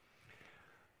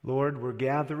Lord, we're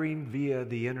gathering via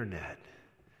the internet,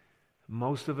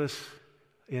 most of us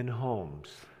in homes.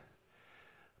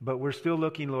 But we're still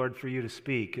looking, Lord, for you to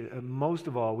speak. Most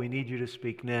of all, we need you to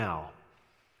speak now.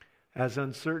 As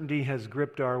uncertainty has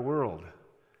gripped our world,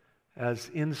 as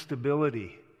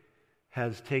instability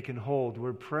has taken hold,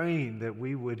 we're praying that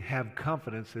we would have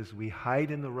confidence as we hide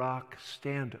in the rock,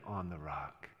 stand on the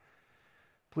rock.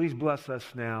 Please bless us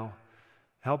now.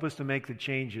 Help us to make the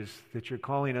changes that you're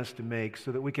calling us to make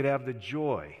so that we could have the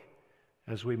joy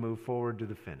as we move forward to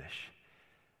the finish.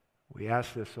 We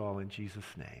ask this all in Jesus'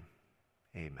 name.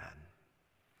 Amen.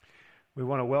 We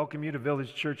want to welcome you to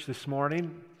Village Church this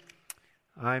morning.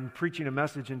 I'm preaching a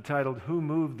message entitled, Who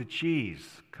Moved the Cheese?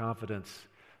 Confidence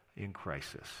in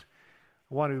Crisis.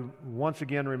 I want to once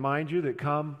again remind you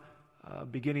that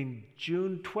beginning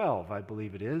June 12, I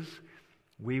believe it is,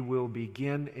 we will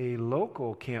begin a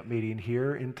local camp meeting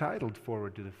here entitled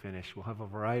Forward to the Finish. We'll have a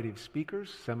variety of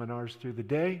speakers, seminars through the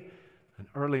day, an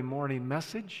early morning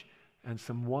message, and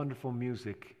some wonderful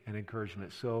music and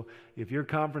encouragement. So if your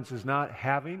conference is not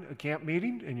having a camp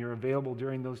meeting and you're available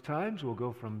during those times, we'll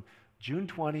go from June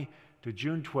 20 to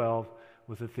June 12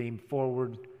 with the theme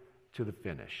Forward to the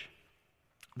Finish.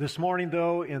 This morning,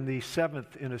 though, in the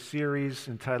seventh in a series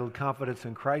entitled Confidence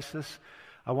in Crisis,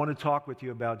 I want to talk with you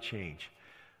about change.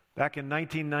 Back in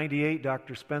 1998,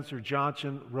 Dr. Spencer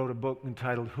Johnson wrote a book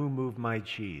entitled Who Moved My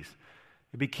Cheese?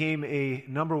 It became a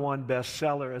number one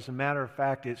bestseller. As a matter of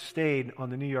fact, it stayed on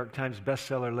the New York Times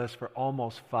bestseller list for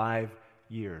almost 5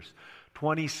 years.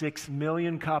 26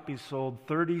 million copies sold,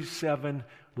 37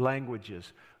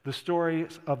 languages. The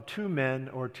stories of two men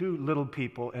or two little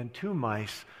people and two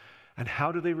mice, and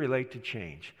how do they relate to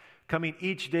change? Coming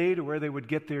each day to where they would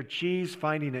get their cheese,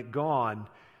 finding it gone.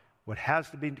 What has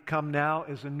to become now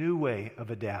is a new way of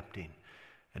adapting.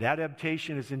 And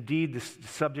adaptation is indeed the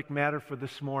subject matter for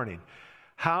this morning.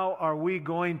 How are we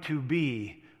going to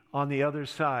be on the other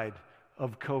side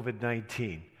of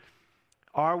COVID-19?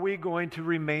 Are we going to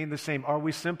remain the same? Are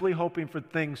we simply hoping for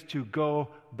things to go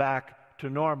back to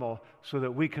normal so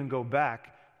that we can go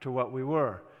back to what we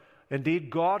were? Indeed,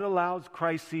 God allows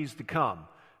crises to come.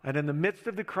 And in the midst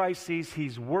of the crises,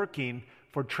 He's working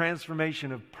for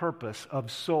transformation of purpose,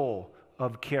 of soul,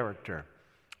 of character.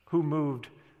 Who moved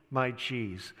my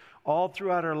cheese? All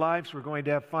throughout our lives, we're going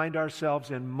to find ourselves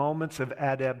in moments of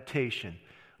adaptation.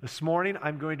 This morning,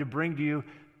 I'm going to bring to you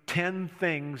 10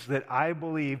 things that I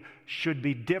believe should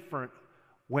be different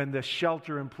when the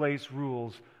shelter-in-place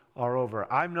rules are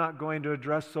over. I'm not going to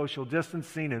address social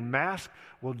distancing and masks.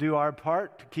 We'll do our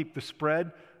part to keep the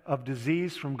spread of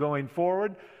disease from going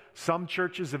forward. Some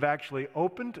churches have actually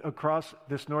opened across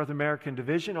this North American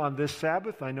division on this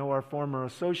Sabbath. I know our former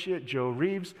associate, Joe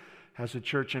Reeves, has a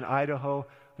church in Idaho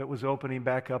that was opening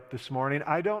back up this morning.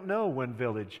 I don't know when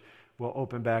Village will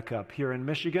open back up. Here in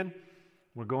Michigan,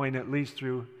 we're going at least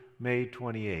through May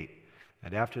 28.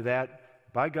 And after that,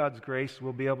 by God's grace,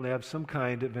 we'll be able to have some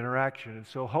kind of interaction. And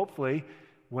so hopefully,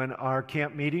 when our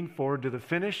camp meeting Forward to the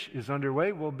Finish is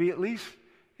underway, we'll be at least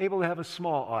able to have a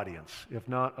small audience, if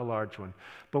not a large one.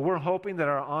 But we're hoping that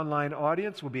our online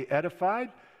audience will be edified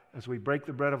as we break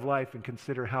the bread of life and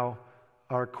consider how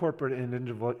our corporate and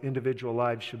individual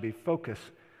lives should be focused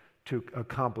to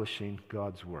accomplishing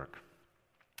God's work.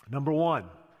 Number one,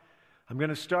 I'm going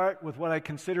to start with what I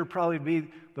consider probably to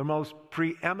be the most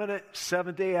preeminent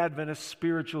Seventh-day Adventist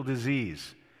spiritual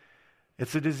disease.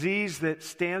 It's a disease that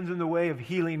stands in the way of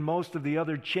healing most of the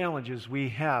other challenges we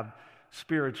have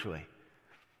spiritually.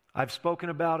 I've spoken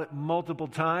about it multiple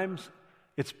times.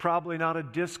 It's probably not a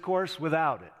discourse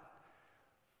without it.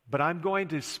 But I'm going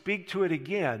to speak to it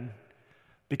again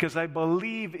because I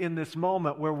believe in this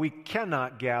moment where we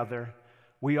cannot gather,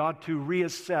 we ought to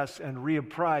reassess and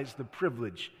reapprise the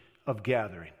privilege of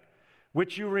gathering,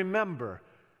 which you remember,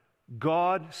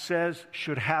 God says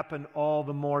should happen all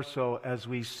the more so as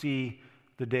we see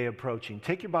the day approaching.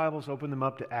 Take your Bibles, open them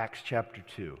up to Acts chapter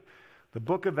 2. The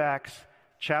book of Acts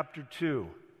chapter 2.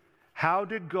 How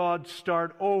did God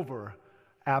start over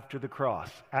after the cross?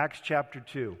 Acts chapter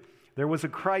 2. There was a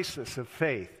crisis of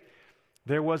faith.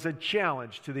 There was a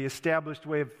challenge to the established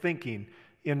way of thinking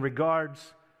in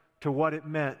regards to what it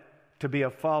meant to be a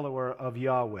follower of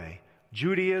Yahweh.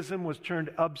 Judaism was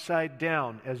turned upside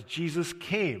down as Jesus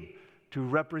came to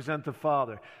represent the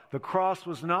Father. The cross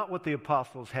was not what the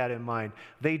apostles had in mind.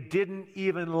 They didn't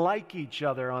even like each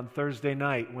other on Thursday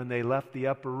night when they left the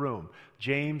upper room.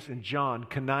 James and John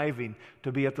conniving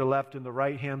to be at the left and the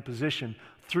right-hand position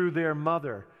through their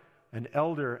mother, an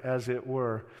elder as it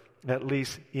were, at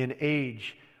least in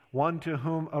age, one to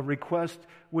whom a request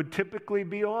would typically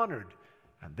be honored.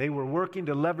 And they were working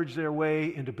to leverage their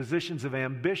way into positions of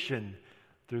ambition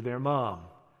through their mom.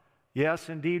 Yes,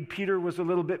 indeed, Peter was a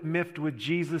little bit miffed with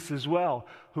Jesus as well,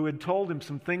 who had told him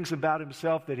some things about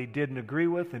himself that he didn't agree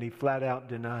with, and he flat out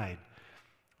denied.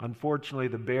 Unfortunately,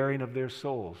 the bearing of their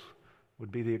souls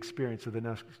would be the experience of the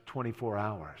next 24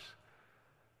 hours.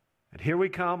 And here we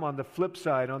come on the flip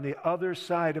side, on the other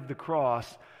side of the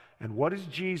cross, and what is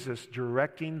Jesus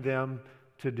directing them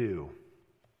to do?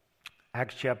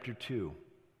 Acts chapter 2,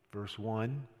 verse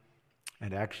 1,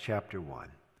 and Acts chapter 1.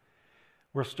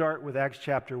 We'll start with Acts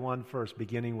chapter 1 first,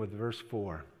 beginning with verse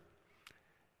 4.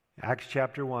 Acts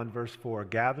chapter 1, verse 4.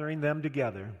 Gathering them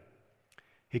together,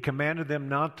 he commanded them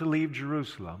not to leave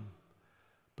Jerusalem,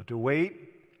 but to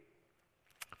wait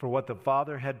for what the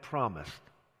Father had promised,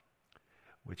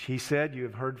 which he said, "You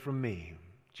have heard from me.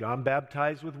 John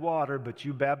baptized with water, but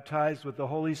you baptized with the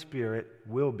Holy Spirit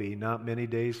will be not many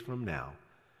days from now."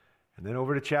 And then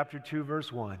over to chapter 2,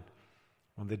 verse 1.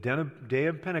 When the day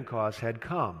of Pentecost had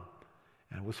come,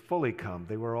 and was fully come,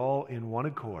 they were all in one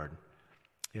accord,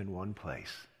 in one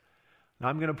place. Now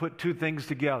I'm going to put two things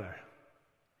together.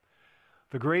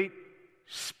 The great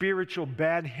spiritual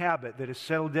bad habit that has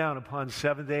settled down upon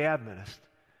Seventh-day Adventists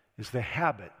is the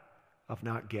habit of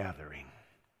not gathering.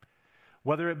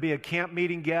 Whether it be a camp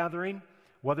meeting gathering,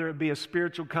 whether it be a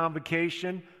spiritual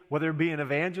convocation, whether it be an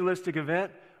evangelistic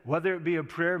event, whether it be a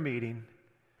prayer meeting,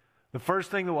 the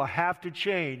first thing that will have to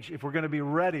change if we're going to be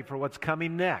ready for what's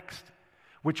coming next,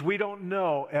 which we don't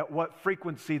know at what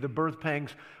frequency the birth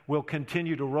pangs will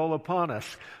continue to roll upon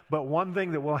us. But one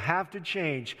thing that will have to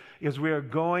change is we are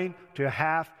going to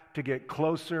have to get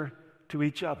closer to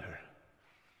each other.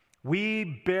 We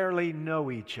barely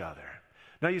know each other.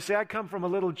 Now you say, I come from a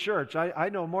little church. I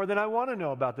know more than I want to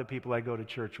know about the people I go to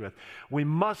church with. We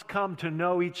must come to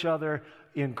know each other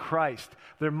in Christ.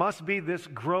 There must be this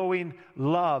growing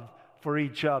love for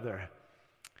each other.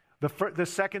 The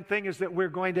second thing is that we're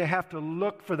going to have to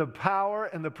look for the power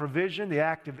and the provision, the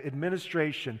active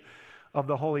administration of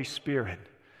the Holy Spirit.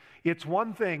 It's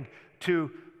one thing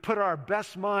to put our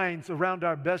best minds around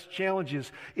our best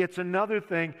challenges. It's another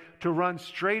thing to run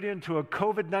straight into a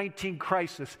COVID-19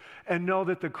 crisis and know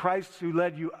that the Christ who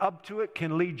led you up to it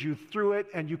can lead you through it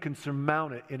and you can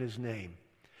surmount it in His name.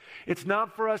 It's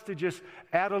not for us to just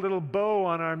add a little bow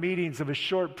on our meetings of a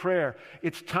short prayer.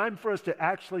 It's time for us to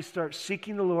actually start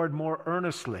seeking the Lord more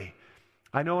earnestly.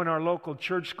 I know in our local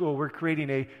church school we're creating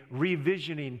a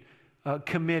revisioning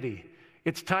committee.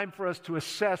 It's time for us to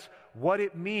assess what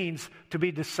it means to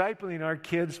be discipling our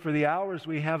kids for the hours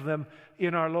we have them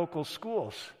in our local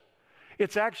schools.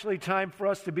 It's actually time for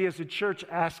us to be as a church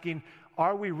asking,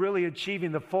 are we really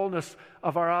achieving the fullness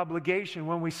of our obligation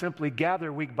when we simply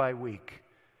gather week by week?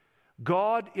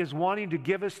 God is wanting to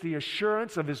give us the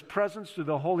assurance of His presence through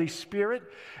the Holy Spirit,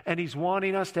 and He's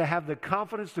wanting us to have the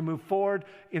confidence to move forward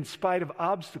in spite of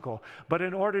obstacle. But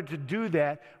in order to do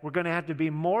that, we're going to have to be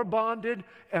more bonded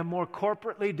and more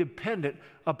corporately dependent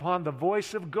upon the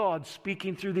voice of God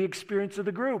speaking through the experience of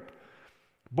the group.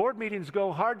 Board meetings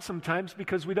go hard sometimes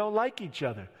because we don't like each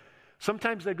other.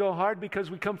 Sometimes they go hard because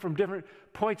we come from different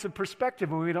points of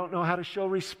perspective and we don't know how to show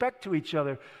respect to each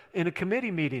other in a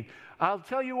committee meeting. I'll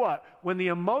tell you what, when the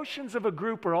emotions of a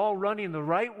group are all running the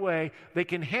right way, they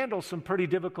can handle some pretty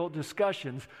difficult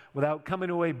discussions without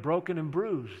coming away broken and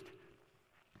bruised.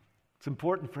 It's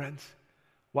important, friends.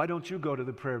 Why don't you go to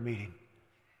the prayer meeting?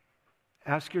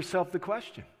 Ask yourself the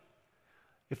question.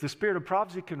 If the spirit of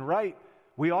prophecy can write,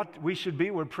 we should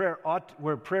be where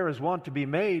prayer is wont to be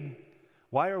made.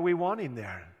 Why are we wanting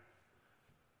there?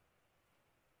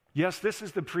 Yes, this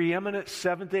is the preeminent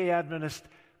Seventh-day Adventist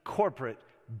corporate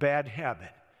bad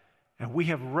habit. And we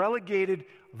have relegated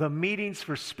the meetings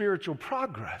for spiritual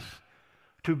progress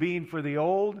to being for the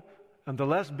old and the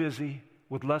less busy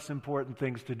with less important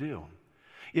things to do.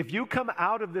 If you come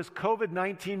out of this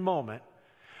COVID-19 moment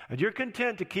and you're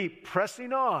content to keep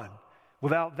pressing on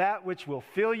without that which will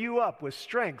fill you up with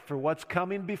strength for what's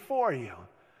coming before you,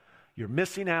 you're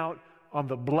missing out on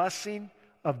the blessing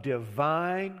of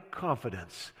divine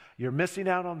confidence. You're missing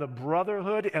out on the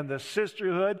brotherhood and the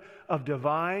sisterhood of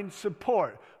divine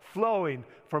support flowing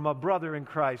from a brother in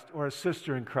Christ or a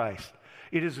sister in Christ.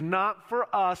 It is not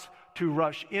for us to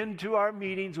rush into our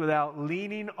meetings without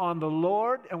leaning on the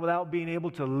Lord and without being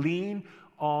able to lean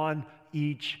on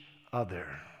each other.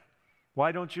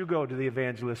 Why don't you go to the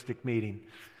evangelistic meeting?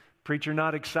 Preacher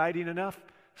not exciting enough?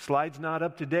 Slides not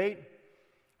up to date?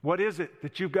 What is it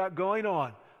that you've got going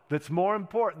on that's more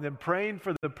important than praying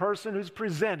for the person who's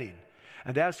presenting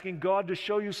and asking God to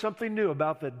show you something new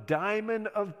about the diamond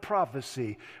of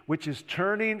prophecy, which is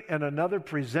turning in another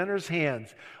presenter's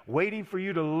hands, waiting for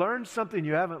you to learn something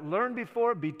you haven't learned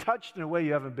before, be touched in a way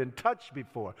you haven't been touched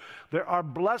before. There are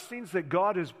blessings that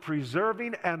God is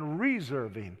preserving and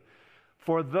reserving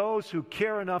for those who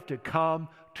care enough to come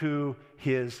to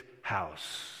his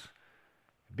house.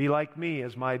 Be like me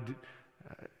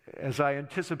as I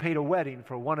anticipate a wedding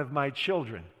for one of my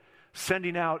children,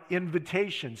 sending out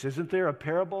invitations. Isn't there a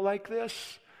parable like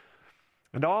this?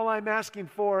 And all I'm asking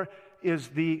for is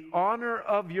the honor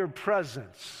of your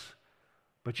presence.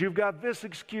 But you've got this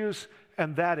excuse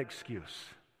and that excuse.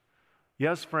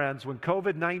 Yes, friends, when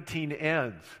COVID-19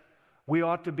 ends, we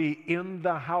ought to be in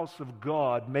the house of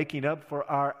God, making up for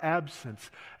our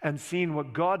absence and seeing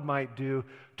what God might do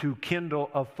to kindle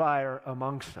a fire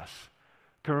amongst us.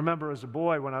 I can remember as a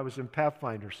boy when I was in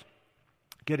Pathfinders,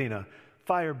 getting a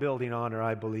fire building honor,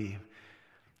 I believe,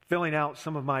 filling out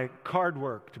some of my card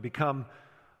work to become,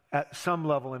 at some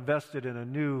level, invested in a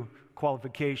new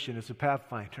qualification as a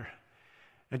Pathfinder.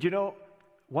 And you know,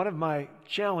 one of my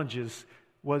challenges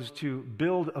was to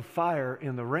build a fire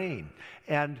in the rain.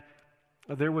 And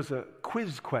there was a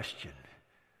quiz question.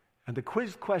 And the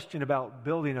quiz question about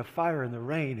building a fire in the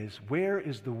rain is, where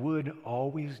is the wood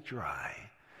always dry?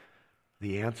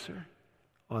 The answer,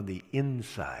 on the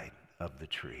inside of the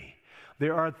tree.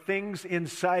 There are things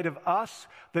inside of us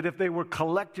that if they were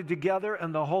collected together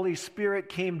and the Holy Spirit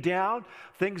came down,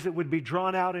 things that would be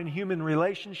drawn out in human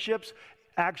relationships,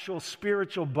 actual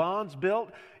spiritual bonds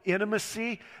built,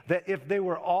 intimacy, that if they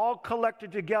were all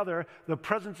collected together, the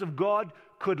presence of God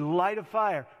could light a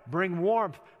fire, bring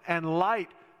warmth and light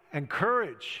and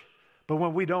courage. But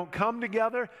when we don't come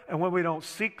together and when we don't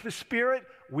seek the Spirit,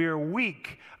 we're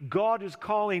weak. God is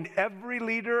calling every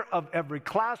leader of every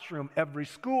classroom, every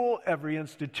school, every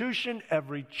institution,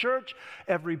 every church,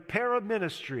 every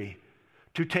paraministry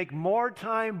to take more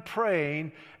time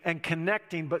praying and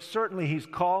connecting, but certainly he's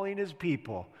calling his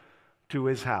people to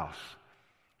his house.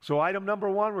 So item number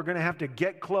one, we're going to have to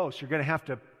get close. You're going to have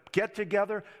to get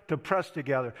together to press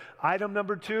together. Item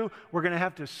number two, we're going to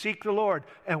have to seek the Lord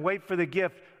and wait for the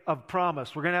gift of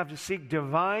promise. We're going to have to seek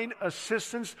divine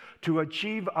assistance to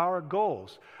achieve our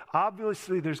goals.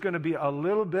 Obviously, there's going to be a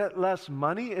little bit less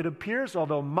money, it appears,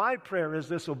 although my prayer is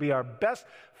this will be our best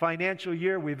financial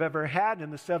year we've ever had in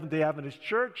the Seventh-day Adventist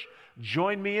Church.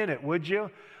 Join me in it, would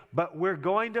you? But we're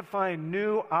going to find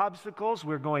new obstacles.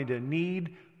 We're going to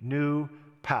need new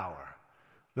power.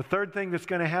 The third thing that's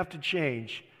going to have to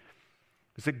change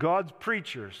is that God's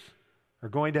preachers are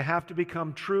going to have to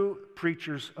become true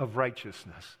preachers of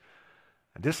righteousness.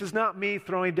 And this is not me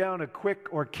throwing down a quick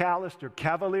or calloused or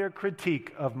cavalier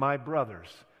critique of my brothers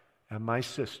and my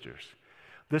sisters.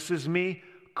 This is me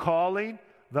calling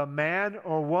the man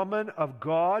or woman of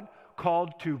God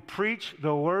called to preach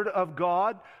the Word of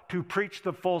God, to preach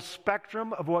the full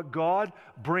spectrum of what God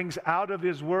brings out of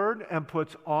His Word and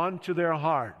puts onto their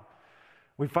heart.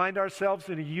 We find ourselves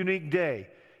in a unique day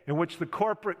in which the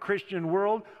corporate Christian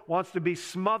world wants to be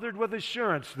smothered with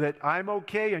assurance that I'm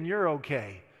okay and you're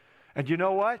okay. And you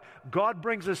know what? God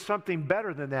brings us something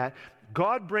better than that.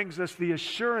 God brings us the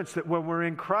assurance that when we're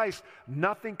in Christ,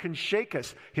 nothing can shake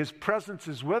us. His presence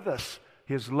is with us.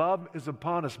 His love is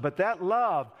upon us. But that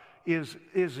love is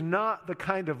not the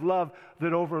kind of love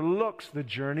that overlooks the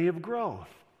journey of growth.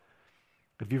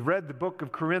 If you've read the book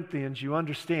of Corinthians, you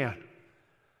understand.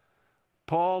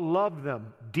 Paul loved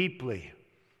them deeply.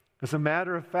 As a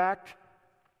matter of fact,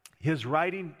 his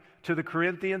writing to the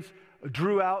Corinthians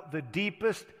drew out the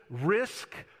deepest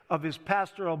risk of his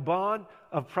pastoral bond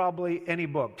of probably any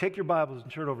book. Take your Bibles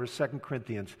and turn over to 2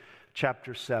 Corinthians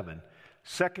chapter 7.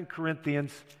 2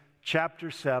 Corinthians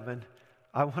chapter 7.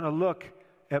 I want to look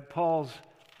at Paul's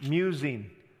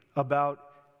musing about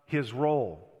his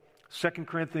role. 2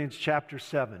 Corinthians chapter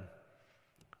 7,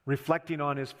 reflecting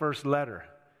on his first letter.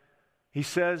 He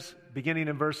says, beginning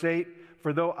in verse 8,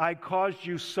 "For though I caused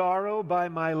you sorrow by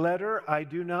my letter, I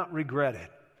do not regret it."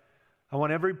 I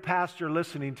want every pastor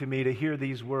listening to me to hear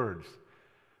these words.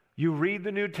 You read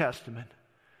the New Testament.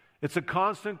 It's a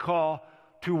constant call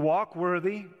to walk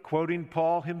worthy, quoting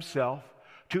Paul himself.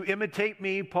 To imitate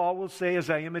me, Paul will say, as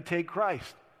I imitate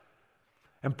Christ.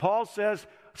 And Paul says,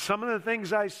 some of the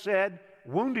things I said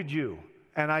wounded you,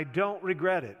 and I don't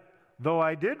regret it. Though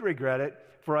I did regret it,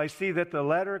 for I see that the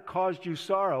letter caused you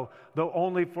sorrow, though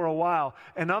only for a while.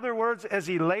 In other words, as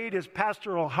he laid his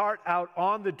pastoral heart out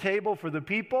on the table for the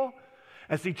people,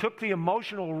 as he took the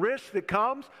emotional risk that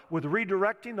comes with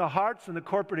redirecting the hearts and the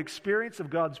corporate experience of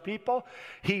God's people,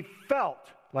 he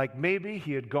felt like maybe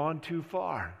he had gone too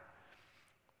far.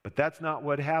 But that's not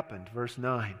what happened. Verse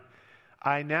 9,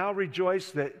 I now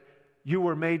rejoice that you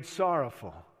were made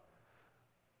sorrowful.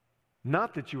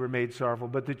 Not that you were made sorrowful,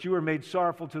 but that you were made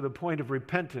sorrowful to the point of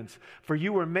repentance. For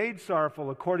you were made sorrowful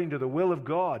according to the will of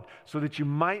God, so that you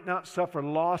might not suffer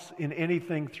loss in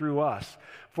anything through us.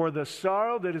 For the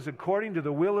sorrow that is according to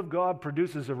the will of God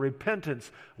produces a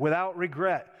repentance without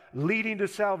regret, leading to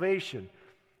salvation.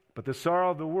 But the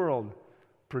sorrow of the world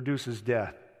produces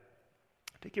death.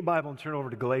 Take your Bible and turn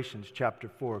over to Galatians chapter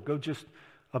 4. Go just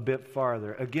a bit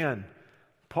farther. Again,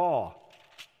 Paul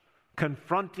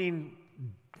confronting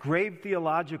grave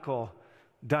theological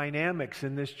dynamics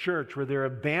in this church where they're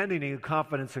abandoning a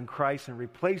confidence in Christ and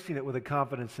replacing it with a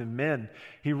confidence in men.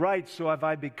 He writes, "So have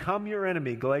I become your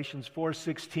enemy," Galatians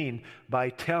 4:16, "by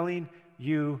telling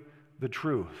you the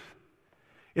truth."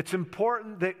 It's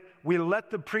important that we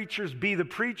let the preachers be the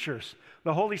preachers.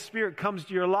 The Holy Spirit comes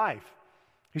to your life.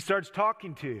 He starts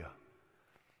talking to you.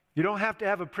 You don't have to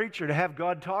have a preacher to have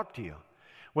God talk to you.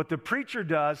 What the preacher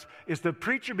does is the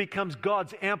preacher becomes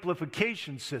God's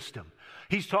amplification system.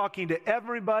 He's talking to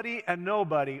everybody and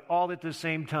nobody all at the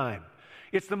same time.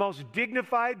 It's the most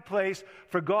dignified place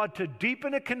for God to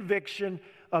deepen a conviction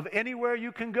of anywhere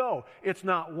you can go. It's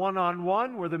not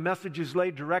one-on-one where the message is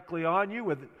laid directly on you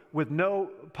with no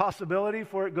possibility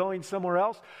for it going somewhere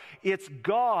else. It's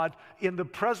God in the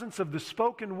presence of the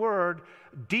spoken word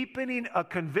deepening a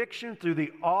conviction through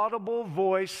the audible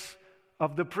voice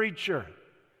of the preacher.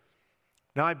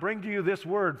 Now I bring to you this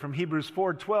word from Hebrews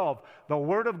 4:12. The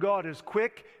word of God is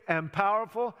quick and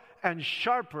powerful and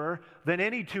sharper than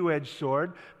any two-edged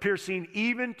sword, piercing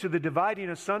even to the dividing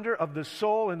asunder of the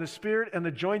soul and the spirit and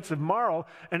the joints of marrow,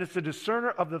 and it's a discerner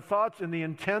of the thoughts and the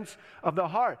intents of the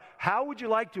heart. How would you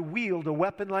like to wield a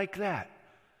weapon like that?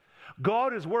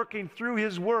 God is working through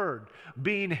His word,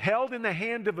 being held in the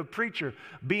hand of a preacher,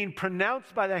 being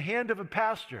pronounced by the hand of a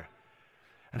pastor.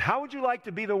 And how would you like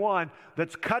to be the one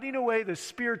that's cutting away the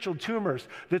spiritual tumors,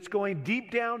 that's going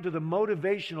deep down to the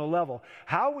motivational level?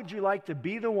 How would you like to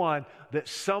be the one that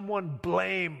someone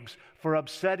blames for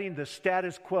upsetting the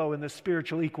status quo and the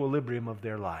spiritual equilibrium of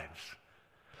their lives?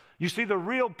 You see, the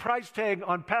real price tag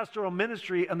on pastoral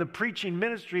ministry and the preaching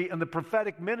ministry and the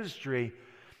prophetic ministry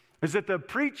is that the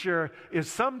preacher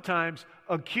is sometimes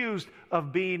accused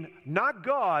of being not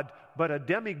God, but a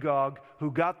demagogue who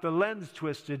got the lens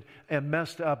twisted and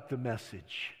messed up the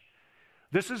message.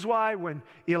 This is why when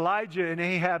Elijah and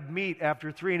Ahab meet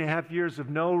after 3.5 years of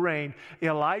no rain,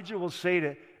 Ahab will say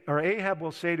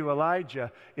to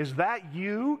Elijah, "Is that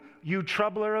you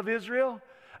troubler of Israel?"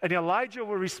 And Elijah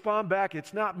will respond back,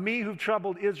 "It's not me who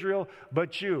troubled Israel,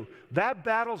 but you." That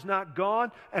battle's not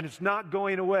gone, and it's not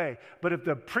going away. But if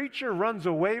the preacher runs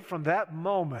away from that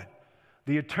moment,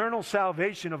 the eternal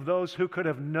salvation of those who could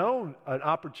have known an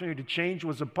opportunity to change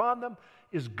was upon them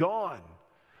is gone.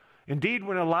 Indeed,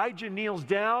 when Elijah kneels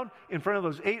down in front of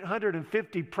those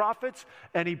 850 prophets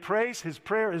and he prays, his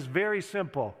prayer is very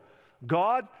simple.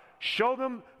 God, show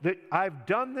them that I've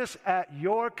done this at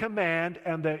your command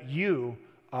and that you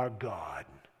are God.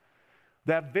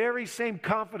 That very same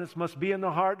confidence must be in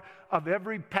the heart of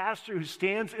every pastor who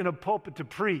stands in a pulpit to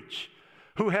preach,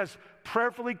 who has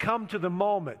prayerfully come to the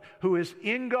moment, who is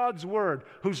in God's word,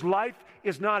 whose life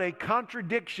is not a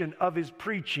contradiction of his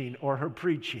preaching or her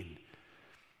preaching.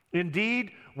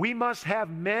 Indeed, we must have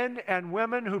men and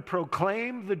women who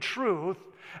proclaim the truth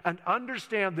and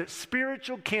understand that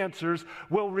spiritual cancers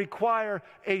will require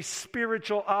a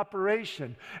spiritual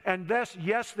operation. And thus,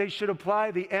 yes, they should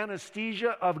apply the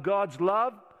anesthesia of God's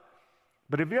love.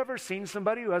 But have you ever seen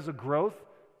somebody who has a growth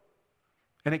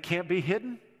and it can't be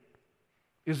hidden?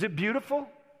 Is it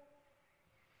beautiful?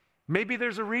 Maybe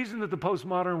there's a reason that the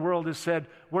postmodern world has said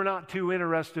we're not too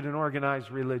interested in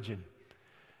organized religion.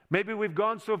 Maybe we've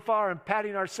gone so far in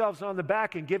patting ourselves on the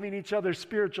back and giving each other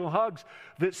spiritual hugs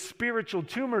that spiritual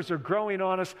tumors are growing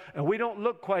on us and we don't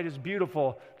look quite as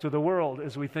beautiful to the world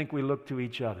as we think we look to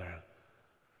each other.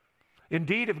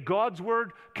 Indeed, if God's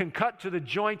word can cut to the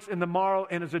joints in the marrow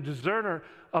and is a discerner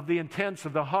of the intents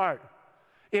of the heart,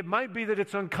 it might be that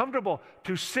it's uncomfortable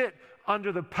to sit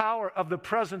under the power of the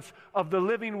presence of the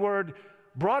living word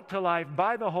brought to life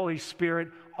by the Holy Spirit,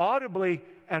 audibly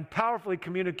and powerfully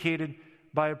communicated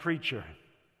by a preacher.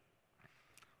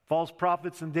 False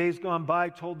prophets in days gone by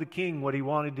told the king what he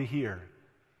wanted to hear.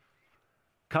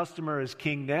 Customer is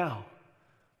king now.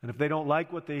 And if they don't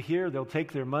like what they hear, they'll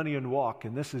take their money and walk.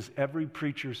 And this is every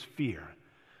preacher's fear,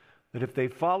 that if they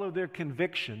follow their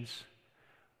convictions,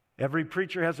 every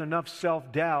preacher has enough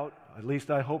self-doubt, at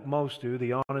least I hope most do,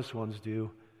 the honest ones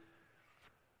do,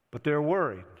 but they're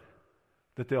worried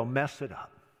that they'll mess it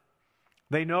up.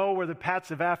 They know where the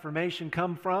pats of affirmation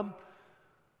come from,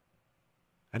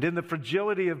 And in the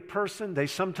fragility of person, they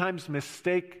sometimes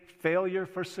mistake failure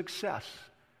for success.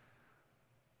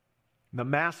 The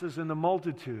masses and the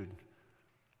multitude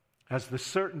as the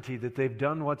certainty that they've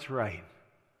done what's right,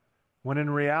 when in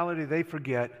reality they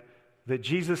forget that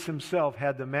Jesus himself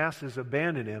had the masses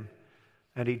abandon him,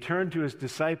 and he turned to his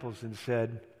disciples and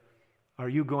said, "Are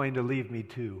you going to leave me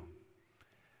too?"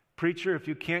 Preacher, if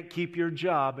you can't keep your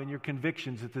job and your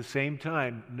convictions at the same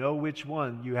time, know which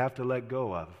one you have to let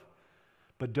go of.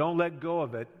 But don't let go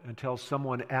of it until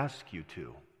someone asks you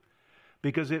to.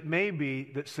 Because it may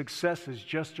be that success is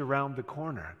just around the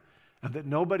corner and that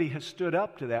nobody has stood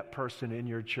up to that person in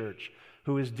your church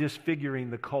who is disfiguring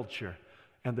the culture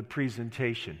and the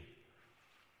presentation.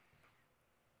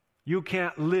 You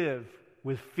can't live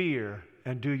with fear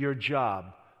and do your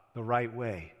job the right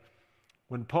way.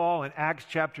 When Paul in Acts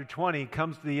chapter 20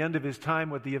 comes to the end of his time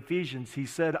with the Ephesians, he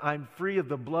said, "I'm free of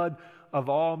the blood of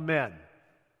all men.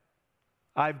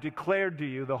 I've declared to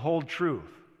you the whole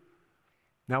truth."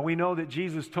 Now we know that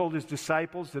Jesus told his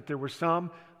disciples that there were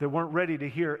some that weren't ready to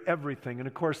hear everything. And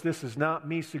of course, this is not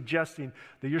me suggesting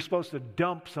that you're supposed to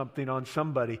dump something on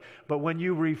somebody. But when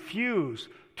you refuse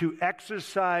to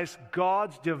exercise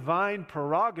God's divine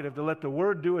prerogative to let the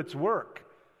Word do its work,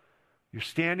 you're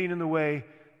standing in the way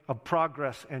of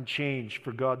progress and change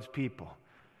for God's people.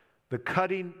 The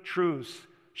cutting truths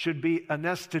should be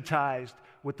anesthetized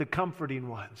with the comforting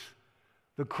ones.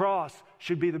 The cross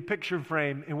should be the picture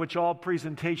frame in which all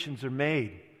presentations are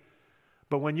made.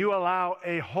 But when you allow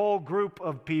a whole group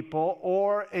of people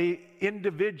or an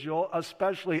individual,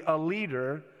 especially a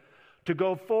leader, to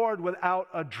go forward without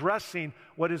addressing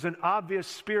what is an obvious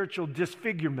spiritual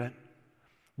disfigurement,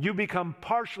 you become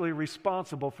partially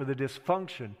responsible for the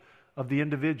dysfunction of the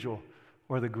individual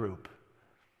or the group.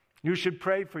 You should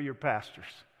pray for your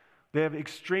pastors. They have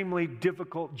extremely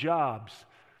difficult jobs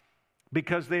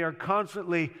because they are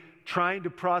constantly trying to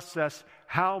process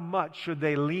how much should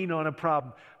they lean on a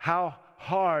problem, how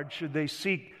hard should they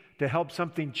seek to help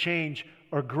something change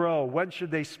or grow, when should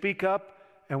they speak up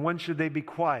and when should they be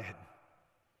quiet.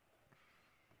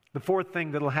 The fourth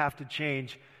thing that'll have to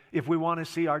change if we want to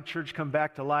see our church come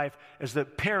back to life is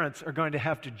that parents are going to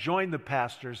have to join the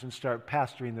pastors and start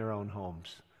pastoring their own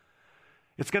homes.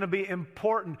 It's going to be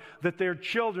important that their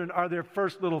children are their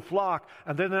first little flock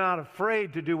and they're not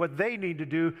afraid to do what they need to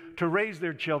do to raise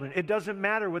their children. It doesn't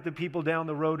matter what the people down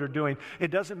the road are doing.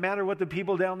 It doesn't matter what the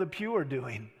people down the pew are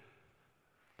doing.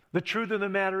 The truth of the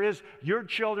matter is your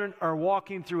children are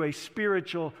walking through a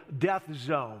spiritual death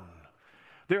zone.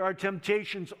 There are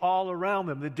temptations all around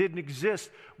them that didn't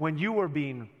exist when you were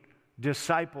being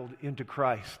discipled into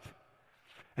Christ.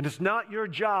 And it's not your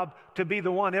job to be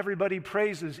the one everybody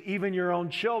praises, even your own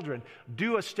children.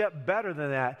 Do a step better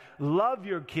than that. Love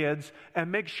your kids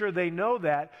and make sure they know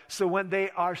that, so when they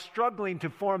are struggling to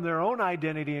form their own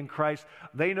identity in Christ,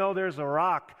 they know there's a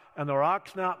rock and the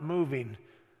rock's not moving.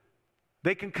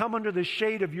 They can come under the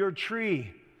shade of your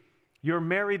tree, your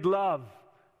married love.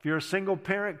 If you're a single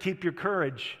parent, keep your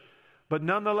courage. But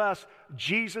nonetheless,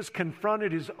 Jesus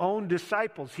confronted his own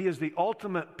disciples. He is the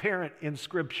ultimate parent in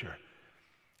Scripture.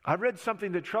 I read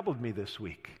something that troubled me this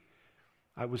week.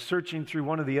 I was searching through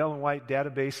one of the Ellen White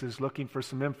databases looking for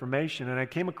some information, and I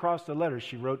came across a letter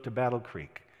she wrote to Battle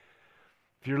Creek.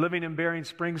 If you're living in Berrien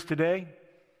Springs today,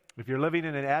 if you're living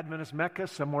in an Adventist Mecca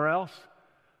somewhere else,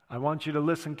 I want you to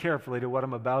listen carefully to what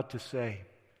I'm about to say.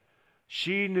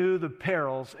 She knew the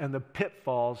perils and the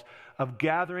pitfalls of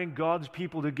gathering God's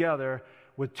people together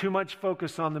with too much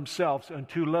focus on themselves and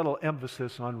too little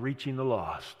emphasis on reaching the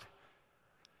lost.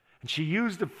 And she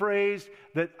used a phrase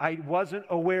that I wasn't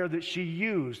aware that she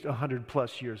used 100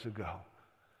 plus years ago.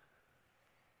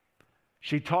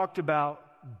 She talked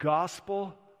about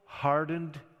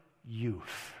gospel-hardened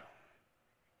youth.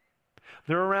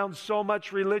 They're around so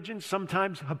much religion,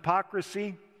 sometimes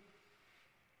hypocrisy.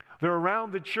 They're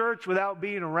around the church without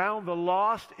being around the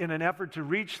lost in an effort to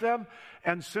reach them.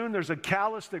 And soon there's a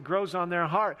callus that grows on their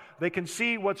heart. They can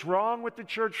see what's wrong with the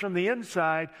church from the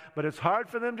inside, but it's hard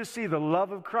for them to see the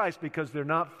love of Christ because they're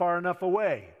not far enough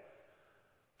away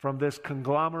from this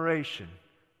conglomeration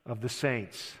of the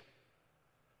saints.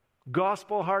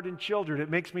 Gospel-hardened children. It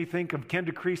makes me think of Ken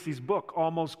DeCreasy's book,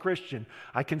 Almost Christian.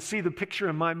 I can see the picture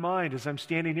in my mind as I'm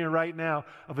standing here right now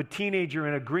of a teenager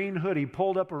in a green hoodie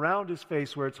pulled up around his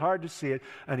face where it's hard to see it,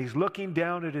 and he's looking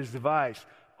down at his device.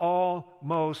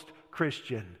 Almost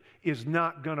Christian is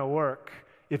not going to work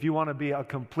if you want to be a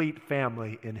complete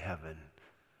family in heaven.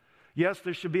 Yes,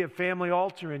 there should be a family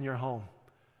altar in your home.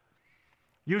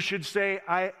 You should say,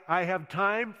 I have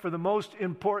time for the most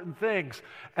important things.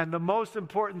 And the most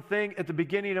important thing at the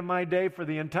beginning of my day for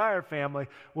the entire family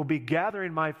will be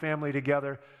gathering my family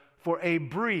together for a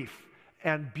brief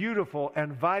and beautiful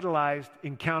and vitalized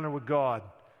encounter with God.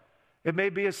 It may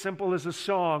be as simple as a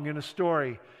song and a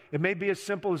story. It may be as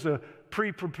simple as a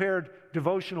pre-prepared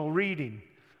devotional reading.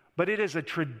 But it is a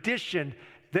tradition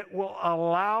that will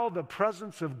allow the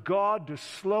presence of God to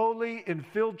slowly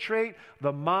infiltrate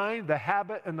the mind, the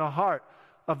habit, and the heart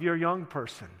of your young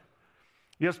person.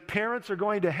 Yes, parents are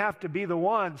going to have to be the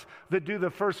ones that do the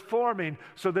first forming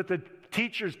so that the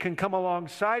teachers can come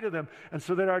alongside of them and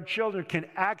so that our children can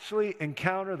actually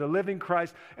encounter the living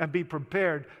Christ and be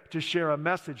prepared to share a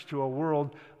message to a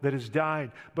world that is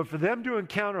dying. But for them to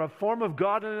encounter a form of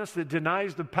godliness that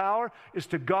denies the power is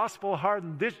to gospel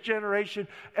harden this generation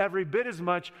every bit as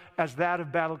much as that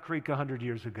of Battle Creek 100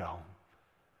 years ago.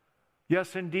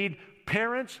 Yes, indeed,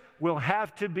 parents will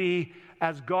have to be,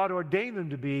 as God ordained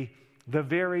them to be, the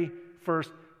very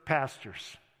first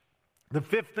pastors. The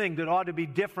fifth thing that ought to be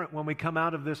different when we come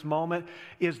out of this moment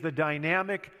is the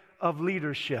dynamic of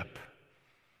leadership.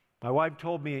 My wife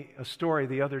told me a story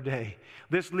the other day.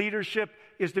 This leadership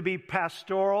is to be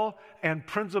pastoral and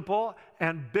principle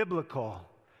and biblical.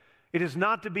 It is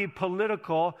not to be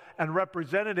political and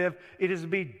representative. It is to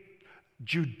be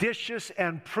judicious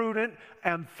and prudent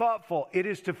and thoughtful. It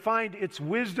is to find its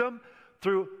wisdom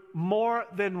through more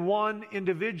than one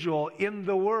individual in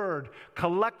the Word,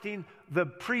 collecting the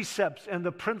precepts and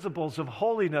the principles of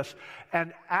holiness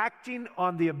and acting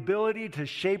on the ability to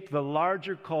shape the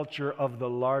larger culture of the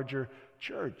larger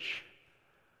church.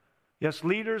 Yes,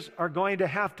 leaders are going to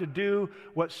have to do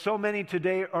what so many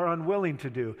today are unwilling to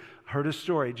do. I heard a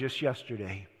story just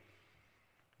yesterday.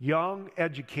 Young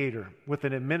educator with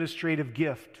an administrative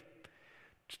gift.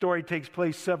 Story takes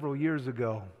place several years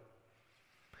ago.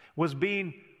 Was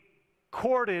being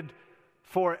courted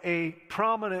for a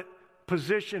prominent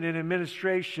position in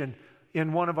administration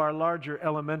in one of our larger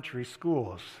elementary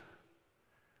schools.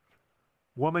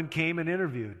 Woman came and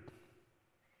interviewed.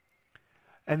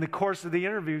 In the course of the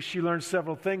interview, she learned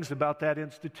several things about that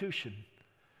institution.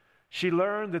 She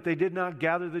learned that they did not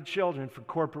gather the children for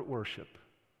corporate worship.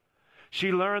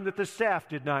 She learned that the staff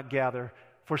did not gather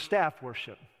for staff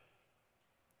worship.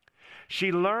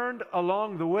 She learned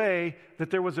along the way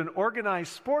that there was an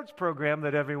organized sports program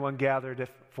that everyone gathered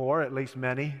for, at least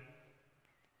many.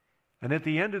 And at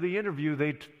the end of the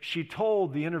interview, she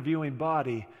told the interviewing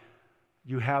body,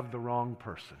 "You have the wrong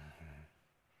person.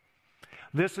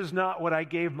 This is not what I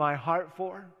gave my heart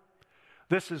for.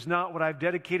 This is not what I've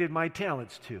dedicated my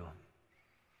talents to."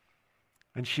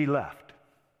 And she left.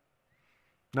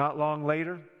 Not long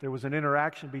later, there was an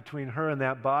interaction between her and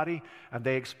that body, and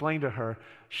they explained to her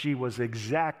she was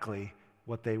exactly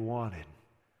what they wanted.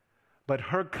 But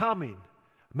her coming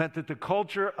meant that the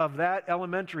culture of that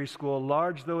elementary school,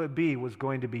 large though it be, was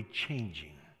going to be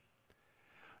changing.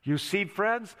 You see,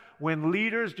 friends, when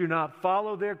leaders do not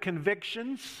follow their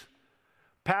convictions,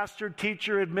 pastor,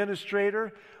 teacher,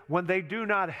 administrator, when they do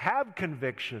not have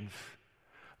convictions,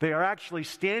 they are actually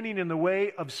standing in the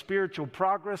way of spiritual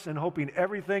progress and hoping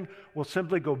everything will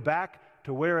simply go back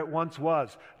to where it once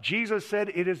was. Jesus said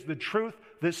it is the truth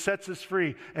that sets us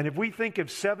free. And if we think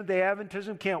if Seventh-day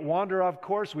Adventism can't wander off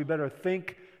course, we better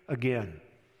think again.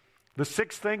 The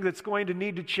sixth thing that's going to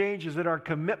need to change is that our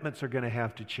commitments are going to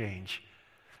have to change.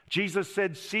 Jesus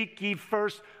said, "Seek ye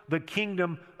first the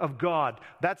kingdom of God."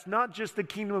 That's not just the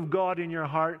kingdom of God in your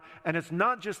heart, and it's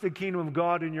not just the kingdom of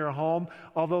God in your home,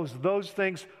 although those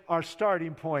things are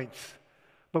starting points.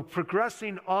 But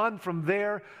progressing on from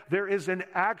there, there is an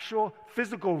actual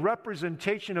physical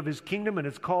representation of His kingdom, and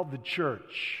it's called the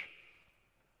church.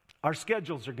 Our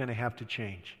schedules are going to have to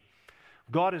change.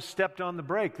 God has stepped on the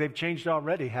brake. They've changed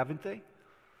already, haven't they?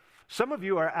 Some of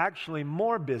you are actually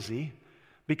more busy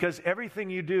because everything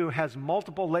you do has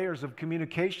multiple layers of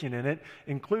communication in it,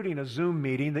 including a Zoom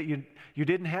meeting that you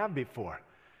didn't have before.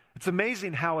 It's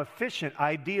amazing how efficient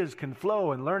ideas can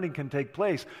flow and learning can take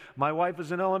place. My wife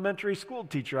is an elementary school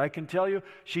teacher. I can tell you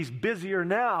she's busier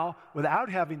now without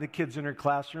having the kids in her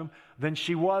classroom than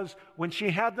she was when she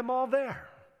had them all there.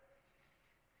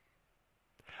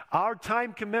 Our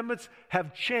time commitments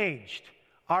have changed.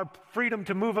 Our freedom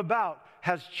to move about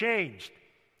has changed.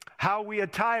 How we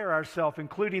attire ourselves,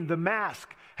 including the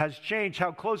mask, has changed.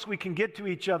 How close we can get to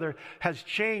each other has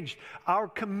changed. Our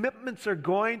commitments are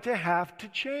going to have to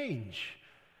change,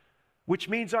 which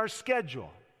means our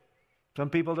schedule. Some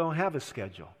people don't have a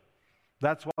schedule.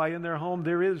 That's why in their home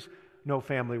there is no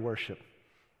family worship.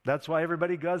 That's why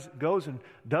everybody goes and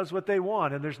does what they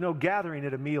want, and there's no gathering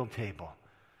at a meal table.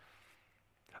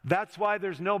 That's why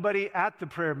there's nobody at the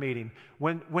prayer meeting.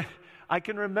 When I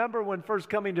can remember when first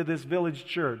coming to this village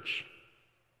church,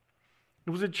 it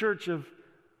was a church of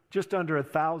just under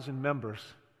 1,000 members.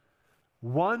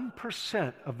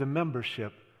 1% of the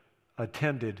membership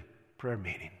attended prayer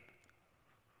meeting.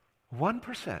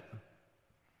 1%.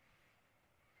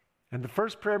 And the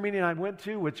first prayer meeting I went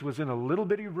to, which was in a little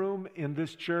bitty room in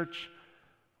this church,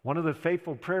 one of the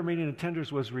faithful prayer meeting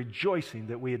attenders was rejoicing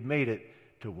that we had made it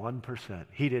to 1%.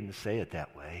 He didn't say it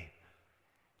that way.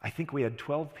 I think we had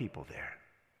 12 people there.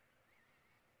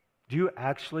 Do you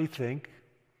actually think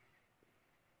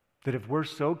that if we're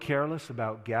so careless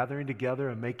about gathering together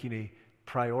and making a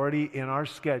priority in our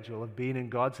schedule of being in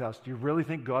God's house, do you really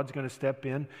think God's going to step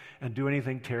in and do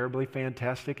anything terribly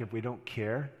fantastic if we don't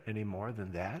care any more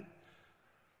than that?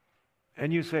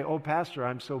 And you say, oh, Pastor,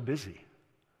 I'm so busy.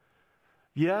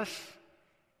 Yes,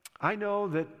 I know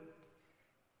that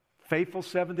faithful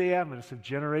Seventh-day Adventists of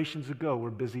generations ago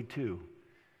were busy too,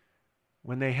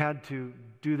 when they had to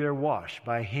do their wash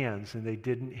by hands and they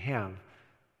didn't have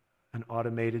an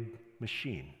automated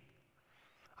machine.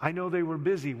 I know they were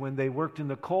busy when they worked in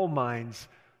the coal mines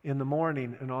in the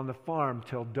morning and on the farm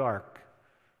till dark.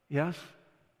 Yes,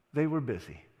 they were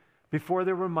busy. Before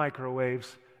there were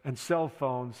microwaves and cell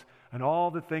phones and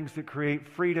all the things that create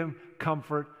freedom,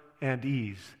 comfort, and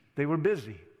ease. They were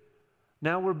busy.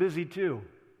 Now we're busy too.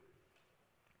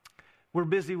 We're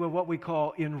busy with what we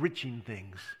call enriching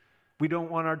things. We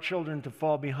don't want our children to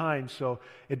fall behind, so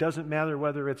it doesn't matter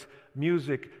whether it's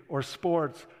music or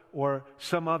sports or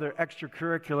some other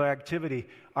extracurricular activity.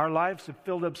 Our lives have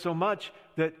filled up so much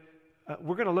that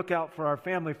we're going to look out for our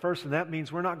family first, and that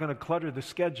means we're not going to clutter the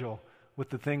schedule with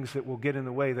the things that will get in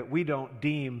the way that we don't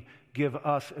deem give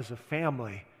us as a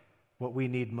family what we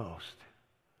need most.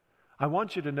 I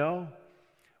want you to know,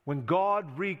 when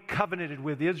God recovenanted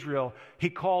with Israel,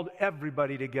 He called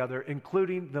everybody together,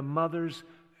 including the mothers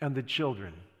and the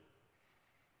children.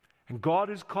 And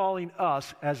God is calling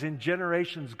us, as in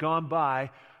generations gone by,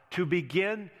 to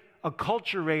begin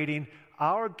acculturating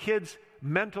our kids'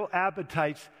 mental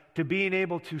appetites to being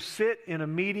able to sit in a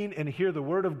meeting and hear the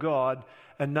Word of God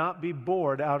and not be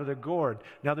bored out of the gourd.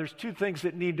 Now, there's two things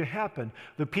that need to happen.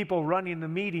 The people running the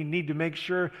meeting need to make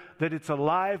sure that it's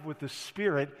alive with the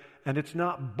Spirit and it's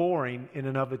not boring in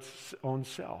and of its own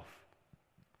self.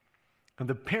 And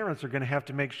the parents are going to have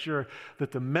to make sure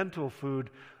that the mental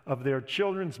food of their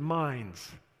children's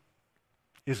minds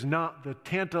is not the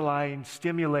tantalizing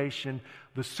stimulation,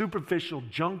 the superficial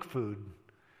junk food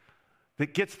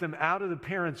that gets them out of the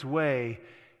parents' way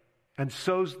and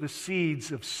sows the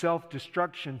seeds of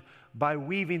self-destruction by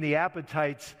weaving the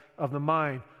appetites of the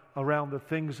mind around the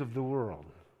things of the world.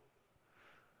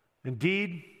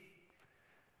 Indeed,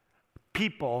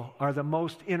 people are the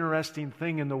most interesting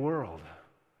thing in the world.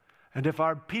 And if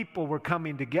our people were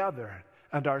coming together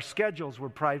and our schedules were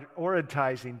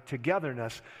prioritizing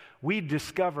togetherness, we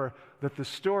discover that the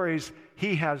stories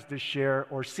he has to share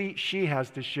or she has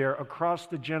to share across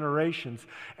the generations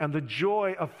and the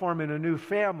joy of forming a new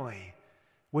family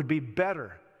would be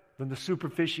better than the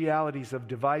superficialities of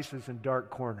devices and dark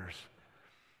corners.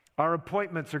 Our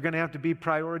appointments are going to have to be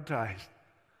prioritized.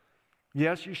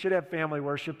 Yes, you should have family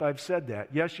worship. I've said that.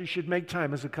 Yes, you should make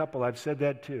time as a couple. I've said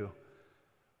that too.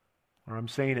 Or I'm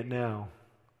saying it now.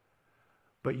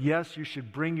 But yes, you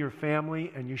should bring your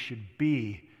family and you should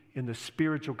be in the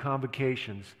spiritual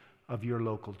convocations of your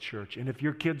local church. And if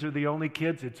your kids are the only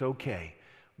kids, it's okay.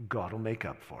 God will make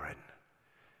up for it.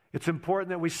 It's important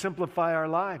that we simplify our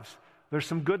lives. There's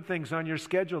some good things on your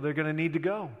schedule. They're going to need to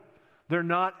go. They're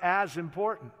not as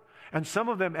important. And some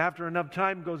of them, after enough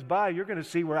time goes by, you're going to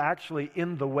see we're actually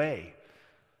in the way.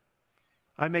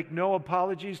 I make no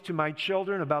apologies to my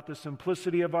children about the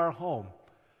simplicity of our home.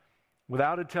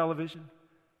 Without a television,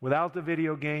 without the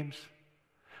video games.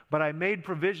 But I made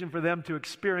provision for them to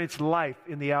experience life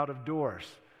in the out of doors.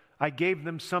 I gave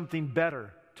them something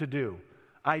better to do.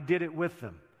 I did it with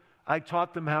them. I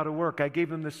taught them how to work. I gave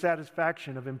them the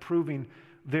satisfaction of improving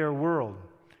their world.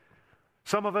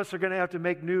 Some of us are going to have to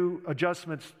make new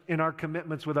adjustments in our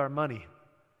commitments with our money.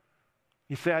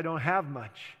 You say, I don't have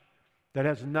much. That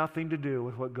has nothing to do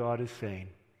with what God is saying.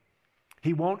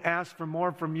 He won't ask for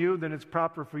more from you than it's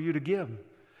proper for you to give.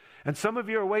 And some of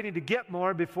you are waiting to get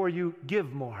more before you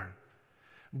give more.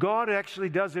 God actually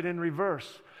does it in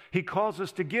reverse. He calls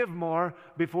us to give more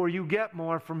before you get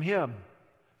more from Him.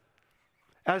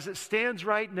 As it stands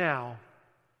right now,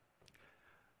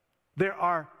 there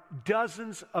are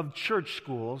dozens of church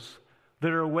schools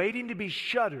that are waiting to be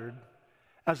shuttered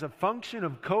as a function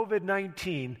of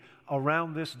COVID-19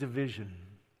 around this division.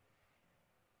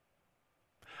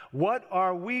 What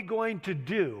are we going to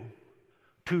do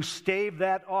to stave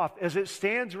that off. As it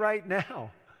stands right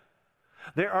now,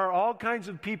 there are all kinds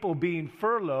of people being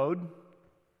furloughed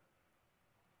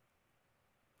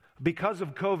because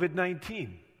of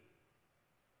COVID-19.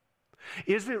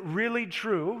 Is it really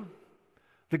true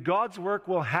that God's work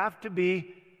will have to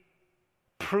be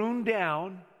pruned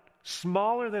down,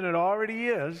 smaller than it already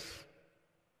is?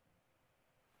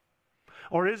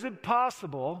 Or is it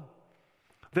possible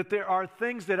that there are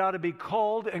things that ought to be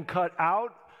culled and cut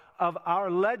out of our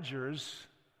ledgers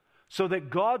so that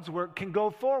God's work can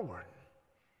go forward?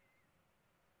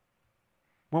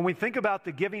 When we think about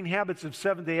the giving habits of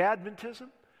Seventh-day Adventism,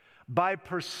 by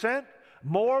percent,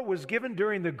 more was given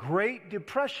during the Great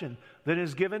Depression than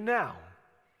is given now.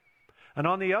 And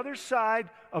on the other side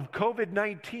of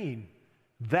COVID-19,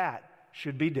 that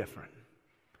should be different.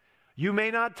 You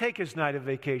may not take his night of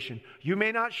vacation. You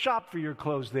may not shop for your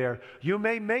clothes there. You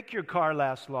may make your car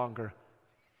last longer.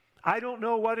 I don't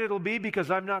know what it'll be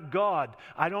because I'm not God.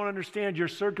 I don't understand your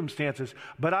circumstances.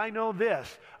 But I know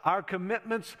this: our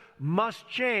commitments must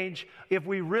change if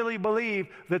we really believe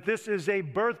that this is a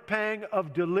birth pang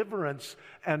of deliverance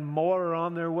and more are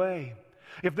on their way.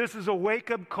 If this is a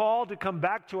wake-up call to come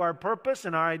back to our purpose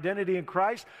and our identity in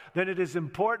Christ, then it is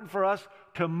important for us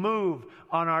to move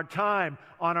on our time,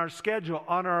 on our schedule,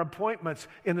 on our appointments,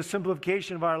 in the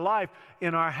simplification of our life,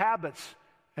 in our habits,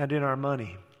 and in our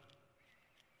money.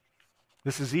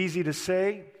 This is easy to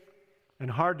say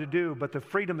and hard to do, but the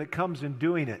freedom that comes in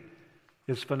doing it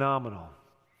is phenomenal.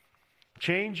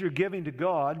 Change your giving to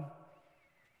God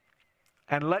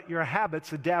and let your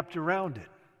habits adapt around it.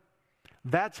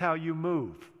 That's how you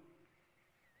move.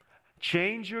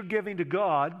 Change your giving to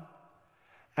God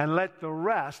and let the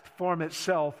rest form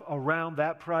itself around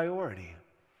that priority.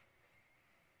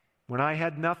 When I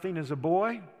had nothing as a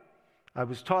boy, I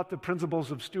was taught the principles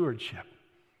of stewardship.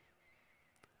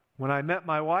 When I met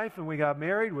my wife and we got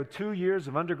married with 2 years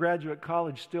of undergraduate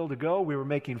college still to go, we were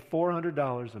making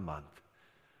 $400 a month.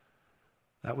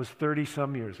 That was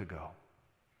 30-some years ago.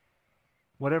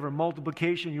 Whatever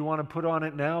multiplication you want to put on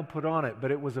it now, put on it.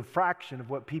 But it was a fraction of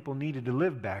what people needed to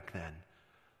live back then.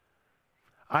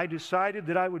 I decided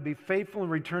that I would be faithful in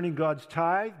returning God's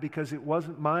tithe because it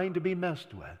wasn't mine to be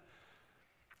messed with.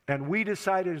 And we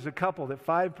decided as a couple that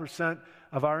 5%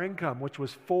 of our income, which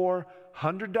was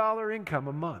 $400 income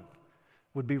a month,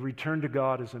 would be returned to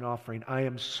God as an offering. I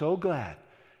am so glad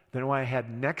that when I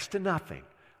had next to nothing,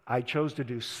 I chose to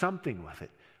do something with it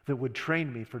that would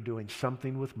train me for doing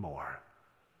something with more.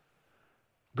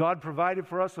 God provided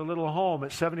for us a little home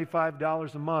at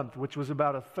 $75 a month, which was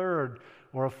about a third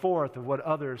or a fourth of what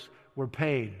others were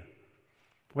paid.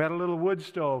 We had a little wood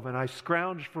stove, and I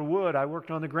scrounged for wood. I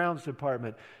worked on the grounds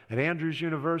department at Andrews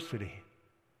University.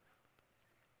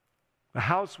 The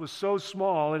house was so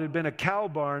small, it had been a cow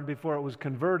barn before it was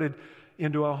converted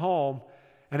into a home,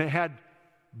 and it had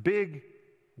big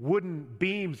wooden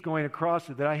beams going across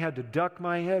it that I had to duck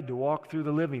my head to walk through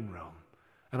the living room.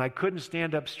 And I couldn't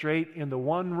stand up straight in the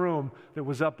one room that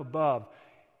was up above.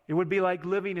 It would be like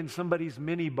living in somebody's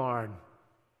mini barn.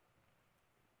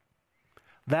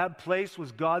 That place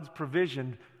was God's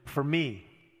provision for me.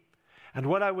 And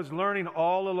what I was learning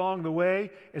all along the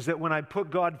way is that when I put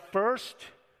God first,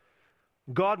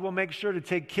 God will make sure to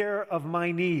take care of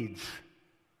my needs.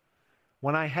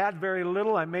 When I had very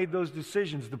little, I made those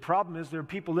decisions. The problem is there are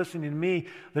people listening to me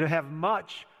that have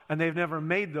much, and they've never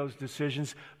made those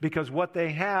decisions because what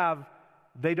they have,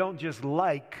 they don't just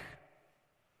like.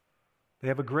 They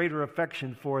have a greater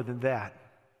affection for than that.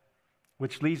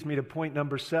 Which leads me to point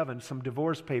number 7. Some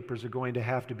divorce papers are going to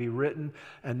have to be written.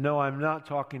 And no, I'm not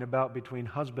talking about between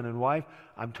husband and wife.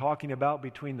 I'm talking about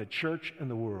between the church and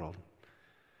the world.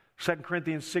 2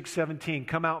 Corinthians 6:17,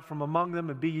 come out from among them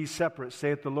and be ye separate,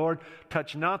 saith the Lord.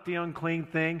 Touch not the unclean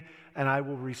thing, and I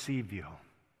will receive you.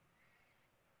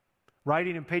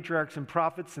 Writing in Patriarchs and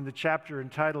Prophets in the chapter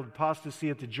entitled Apostasy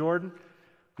at the Jordan,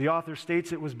 the author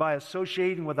states it was by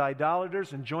associating with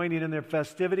idolaters and joining in their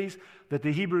festivities that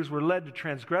the Hebrews were led to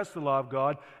transgress the law of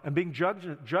God and bring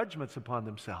judgments upon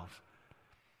themselves.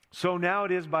 So now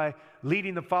it is by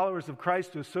leading the followers of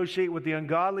Christ to associate with the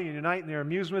ungodly and unite in their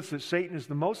amusements that Satan is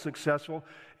the most successful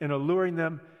in alluring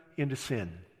them into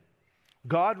sin.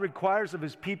 God requires of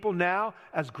his people now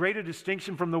as great a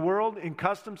distinction from the world in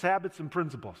customs, habits, and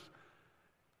principles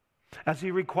as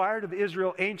he required of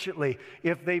Israel anciently.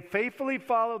 If they faithfully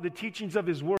follow the teachings of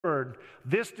his word,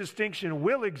 this distinction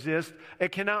will exist.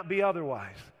 It cannot be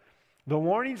otherwise. The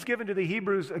warnings given to the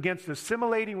Hebrews against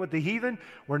assimilating with the heathen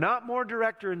were not more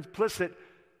direct or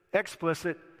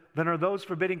explicit than are those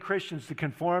forbidding Christians to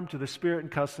conform to the spirit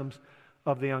and customs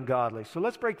of the ungodly. So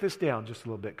let's break this down just a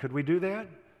little bit. Could we do that?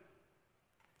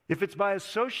 if it's by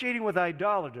associating with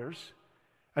idolaters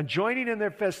and joining in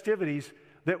their festivities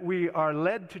that we are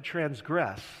led to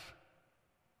transgress,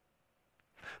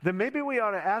 then maybe we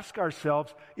ought to ask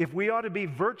ourselves if we ought to be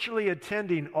virtually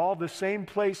attending all the same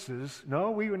places. No,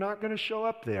 we are not going to show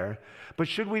up there. But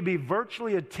should we be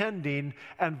virtually attending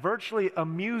and virtually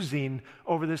amusing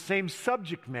over the same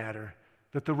subject matter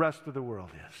that the rest of the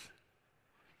world is?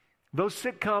 Those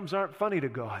sitcoms aren't funny to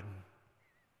God.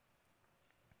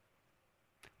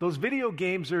 Those video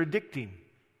games are addicting,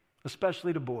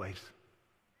 especially to boys.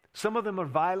 Some of them are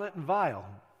violent and vile.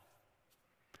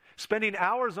 Spending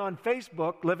hours on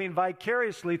Facebook living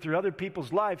vicariously through other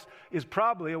people's lives is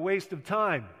probably a waste of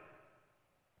time.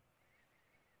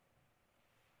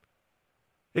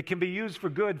 It can be used for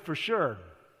good, for sure,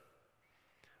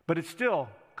 but it still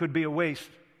could be a waste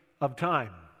of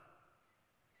time.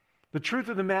 The truth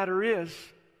of the matter is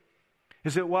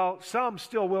that while some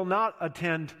still will not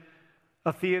attend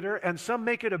a theater, and some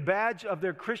make it a badge of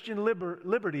their Christian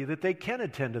liberty that they can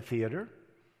attend a theater,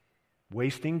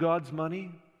 wasting God's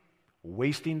money,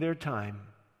 wasting their time,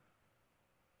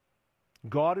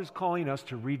 God is calling us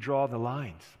to redraw the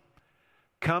lines.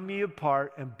 Come ye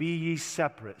apart and be ye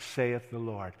separate, saith the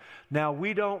Lord. Now,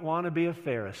 we don't want to be a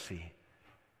Pharisee.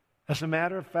 As a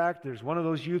matter of fact, there's one of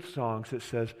those youth songs that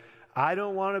says, I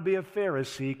don't want to be a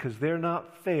Pharisee because they're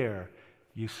not fair,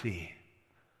 you see.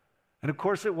 And of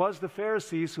course, it was the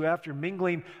Pharisees who, after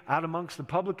mingling out amongst the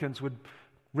publicans, would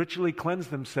ritually cleanse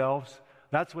themselves.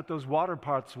 That's what those water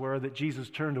pots were that Jesus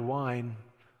turned to wine.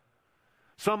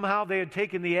 Somehow they had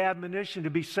taken the admonition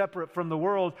to be separate from the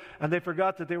world, and they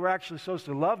forgot that they were actually supposed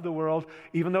to love the world,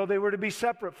 even though they were to be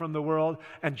separate from the world,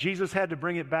 and Jesus had to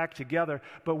bring it back together.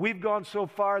 But we've gone so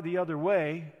far the other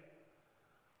way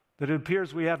that it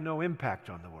appears we have no impact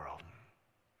on the world.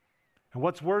 And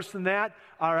what's worse than that,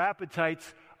 our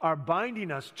appetites are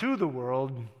binding us to the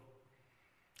world,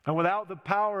 and without the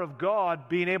power of God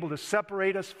being able to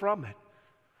separate us from it,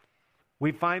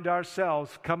 we find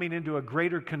ourselves coming into a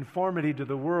greater conformity to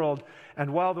the world.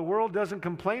 And while the world doesn't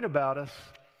complain about us,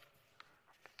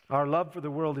 our love for the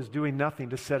world is doing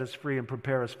nothing to set us free and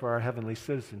prepare us for our heavenly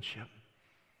citizenship.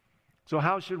 So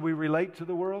how should we relate to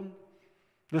the world?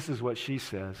 This is what she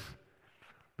says.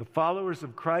 The followers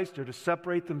of Christ are to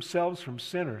separate themselves from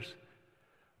sinners,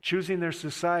 choosing their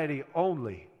society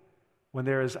only when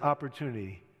there is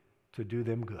opportunity to do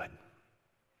them good.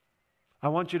 I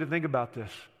want you to think about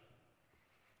this.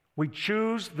 We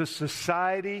choose the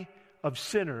society of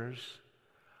sinners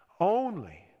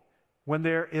only when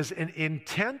there is an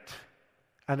intent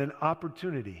and an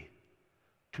opportunity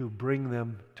to bring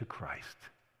them to Christ.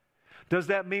 Does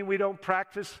that mean we don't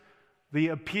practice the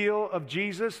appeal of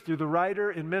Jesus through the writer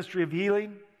in Ministry of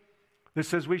Healing that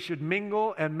says we should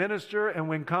mingle and minister and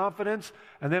win confidence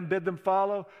and then bid them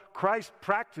follow? Christ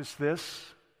practiced this.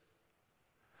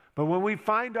 But when we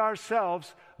find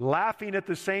ourselves laughing at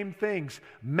the same things,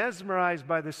 mesmerized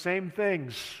by the same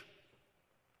things,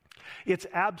 it's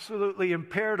absolutely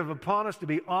imperative upon us to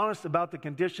be honest about the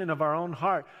condition of our own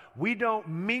heart. We don't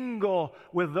mingle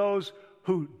with those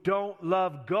who don't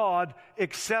love God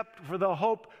except for the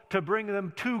hope to bring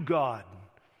them to God.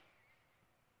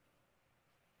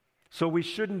 So we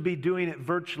shouldn't be doing it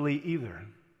virtually either.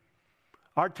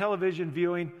 Our television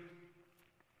viewing,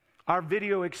 our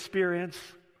video experience,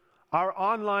 our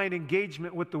online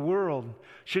engagement with the world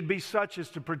should be such as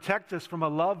to protect us from a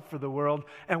love for the world,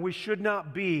 and we should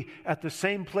not be at the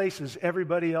same places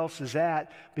everybody else is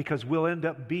at, because we'll end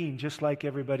up being just like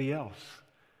everybody else.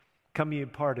 Come ye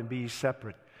apart and be ye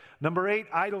separate. Number 8,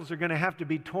 idols are going to have to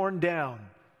be torn down.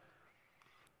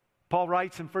 Paul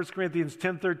writes in 1 Corinthians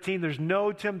 10:13, there's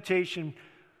no temptation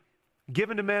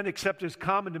given to men except as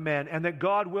common to men, and that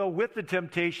God will, with the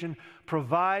temptation,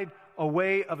 provide a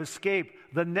way of escape.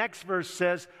 The next verse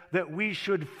says that we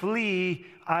should flee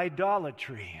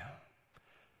idolatry.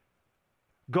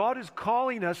 God is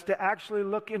calling us to actually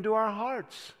look into our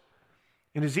hearts.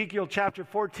 In Ezekiel chapter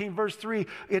 14, verse 3,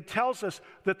 it tells us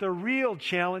that the real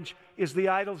challenge is the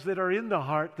idols that are in the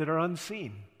heart that are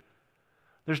unseen.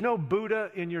 There's no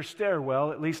Buddha in your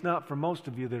stairwell, at least not for most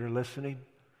of you that are listening.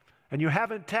 And you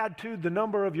haven't tattooed the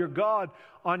number of your God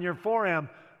on your forearm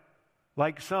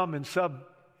like some in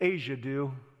Sub-Asia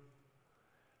do.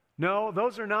 No,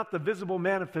 those are not the visible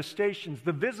manifestations.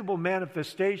 The visible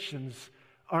manifestations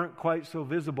aren't quite so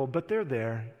visible, but they're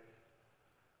there.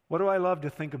 What do I love to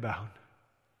think about?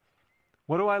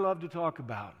 What do I love to talk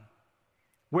about?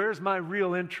 Where's my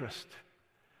real interest?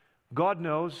 God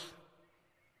knows,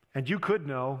 and you could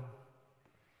know.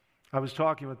 I was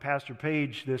talking with Pastor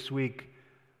Page this week.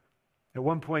 At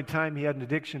one point in time, he had an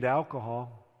addiction to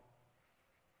alcohol.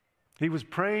 He was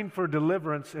praying for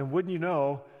deliverance, and wouldn't you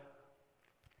know,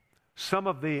 some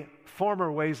of the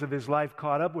former ways of his life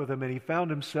caught up with him, and he found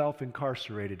himself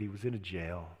incarcerated. He was in a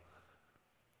jail.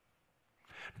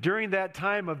 During that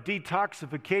time of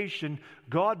detoxification,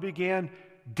 God began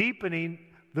deepening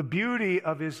the beauty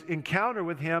of his encounter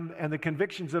with him and the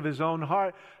convictions of his own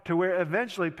heart, to where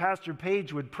eventually Pastor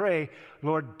Page would pray,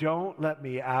 Lord, don't let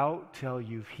me out till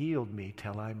you've healed me,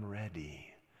 till I'm ready.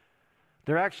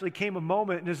 There actually came a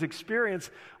moment in his experience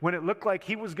when it looked like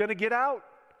he was going to get out.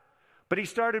 But he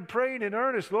started praying in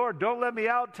earnest, Lord, don't let me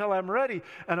out till I'm ready.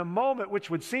 And a moment which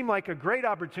would seem like a great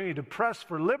opportunity to press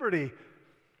for liberty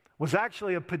was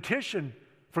actually a petition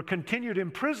for continued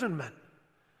imprisonment.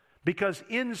 Because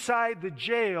inside the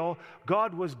jail,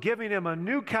 God was giving him a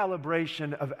new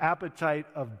calibration of appetite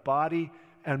of body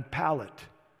and palate.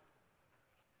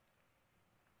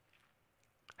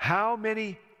 How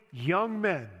many young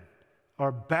men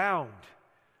are bound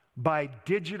by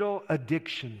digital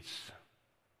addictions?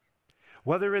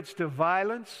 Whether it's to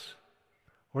violence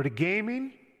or to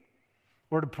gaming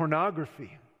or to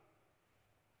pornography.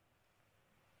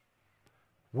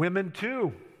 Women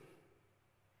too.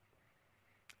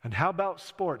 And how about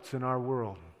sports in our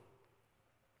world?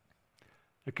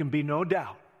 There can be no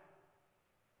doubt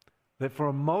that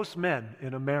for most men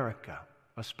in America,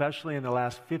 especially in the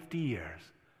last 50 years,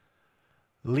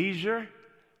 leisure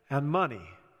and money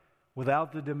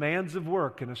without the demands of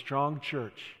work in a strong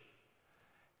church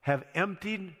have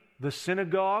emptied the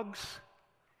synagogues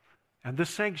and the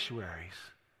sanctuaries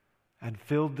and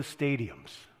filled the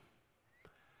stadiums.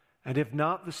 And if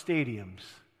not the stadiums,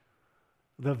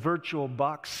 the virtual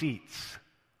box seats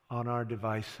on our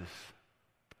devices.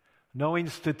 Knowing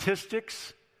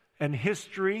statistics and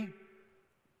history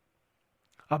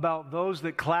about those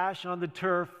that clash on the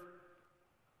turf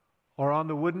or on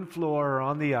the wooden floor or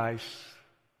on the ice,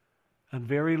 and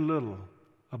very little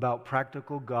about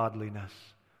practical godliness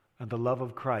and the love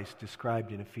of Christ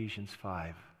described in Ephesians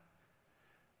 5.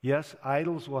 Yes,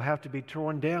 idols will have to be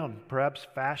torn down, perhaps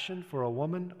fashioned for a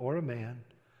woman or a man.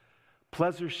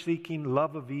 Pleasure-seeking,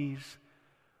 love of ease.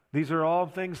 These are all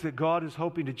things that God is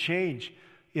hoping to change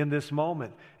in this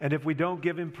moment. And if we don't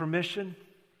give him permission,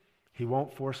 he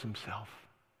won't force himself.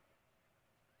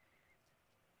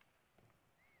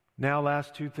 Now,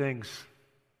 last two things.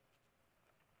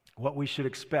 What we should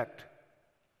expect.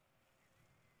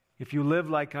 If you live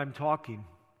like I'm talking,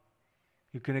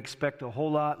 you can expect a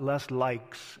whole lot less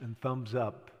likes and thumbs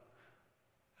up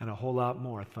and a whole lot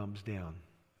more thumbs down.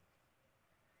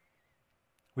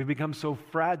 We become so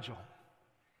fragile,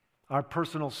 our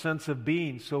personal sense of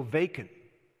being so vacant,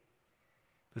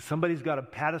 that somebody's got to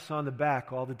pat us on the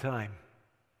back all the time.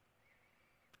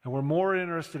 And we're more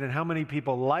interested in how many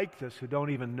people like us who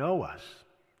don't even know us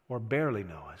or barely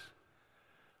know us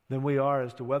than we are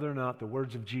as to whether or not the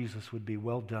words of Jesus would be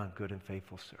well done, good and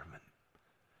faithful servant.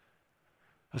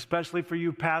 Especially for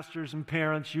you pastors and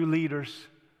parents, you leaders,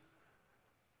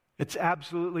 it's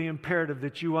absolutely imperative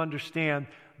that you understand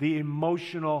the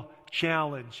emotional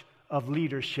challenge of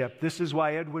leadership. This is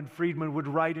why Edwin Friedman would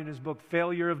write in his book,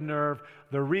 Failure of Nerve,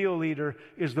 the real leader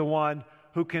is the one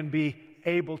who can be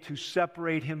able to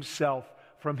separate himself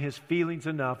from his feelings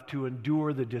enough to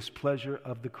endure the displeasure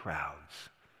of the crowds.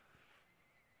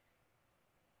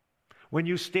 When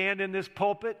you stand in this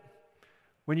pulpit,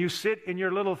 when you sit in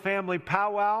your little family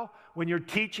powwow, when you're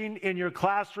teaching in your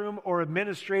classroom or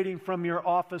administrating from your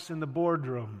office in the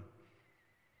boardroom,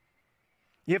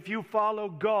 if you follow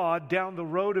God down the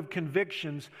road of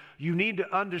convictions, you need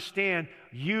to understand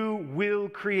you will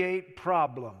create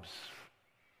problems.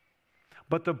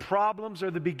 But the problems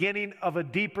are the beginning of a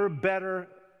deeper, better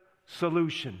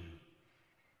solution.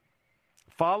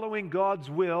 Following God's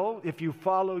will, if you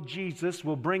follow Jesus,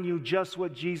 will bring you just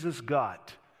what Jesus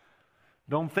got.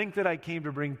 Don't think that I came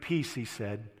to bring peace, he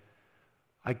said.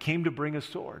 I came to bring a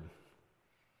sword.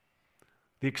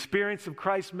 The experience of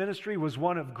Christ's ministry was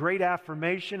one of great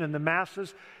affirmation in the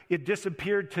masses. It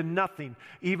disappeared to nothing.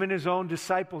 Even his own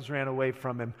disciples ran away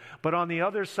from him. But on the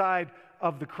other side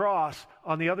of the cross,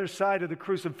 on the other side of the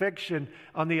crucifixion,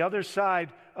 on the other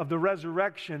side of the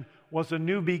resurrection was a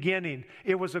new beginning.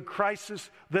 It was a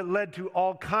crisis that led to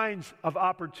all kinds of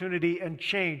opportunity and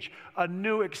change, a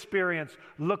new experience,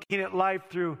 looking at life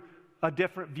through a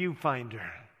different viewfinder.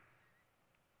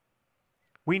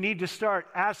 We need to start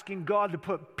asking God to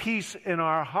put peace in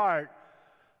our heart,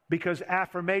 because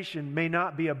affirmation may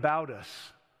not be about us.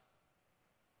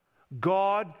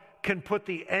 God can put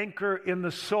the anchor in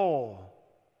the soul,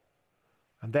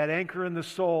 and that anchor in the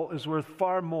soul is worth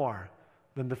far more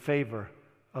than the favor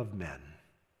of men.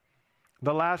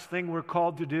 The last thing we're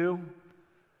called to do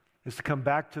is to come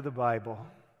back to the Bible.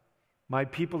 My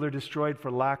people are destroyed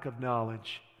for lack of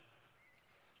knowledge.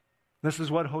 This is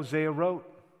what Hosea wrote.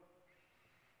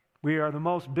 We are the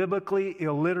most biblically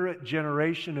illiterate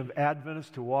generation of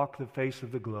Adventists to walk the face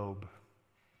of the globe.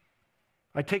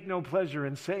 I take no pleasure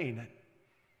in saying it,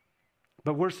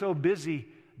 but we're so busy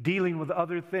dealing with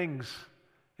other things,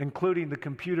 including the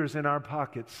computers in our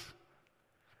pockets.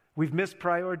 We've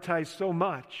misprioritized so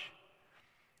much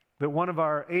that one of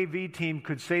our AV team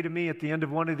could say to me at the end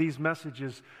of one of these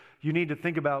messages, you need to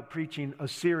think about preaching a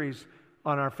series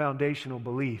on our foundational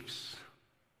beliefs.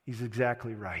 He's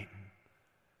exactly right.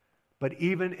 But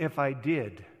even if I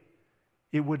did,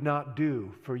 it would not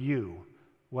do for you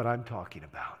what I'm talking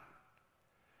about.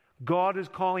 God is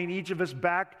calling each of us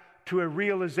back to a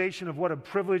realization of what a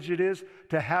privilege it is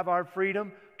to have our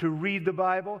freedom, to read the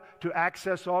Bible, to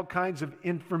access all kinds of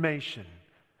information.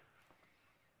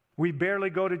 We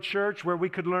barely go to church where we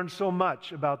could learn so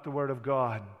much about the Word of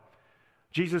God.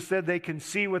 Jesus said they can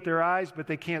see with their eyes, but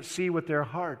they can't see with their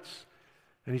hearts.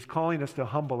 And He's calling us to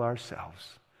humble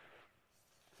ourselves.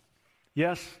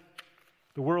 Yes,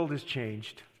 the world has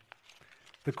changed.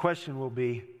 The question will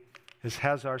be,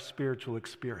 has our spiritual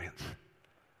experience?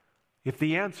 If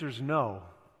the answer is no,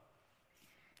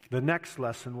 the next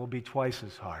lesson will be twice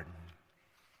as hard.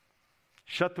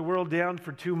 Shut the world down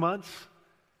for 2 months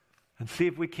and see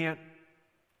if we can't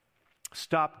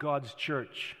stop God's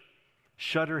church,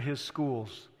 shutter His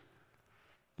schools,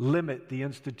 limit the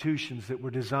institutions that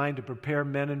were designed to prepare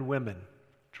men and women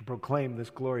to proclaim this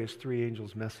glorious three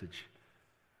angels' message.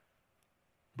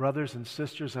 Brothers and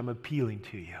sisters, I'm appealing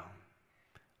to you.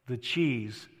 The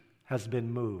cheese has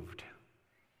been moved.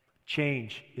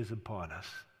 Change is upon us.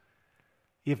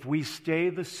 If we stay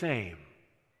the same,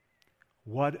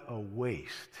 what a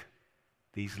waste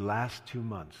these last 2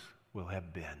 months will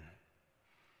have been.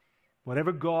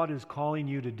 Whatever God is calling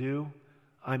you to do,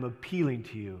 I'm appealing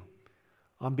to you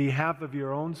on behalf of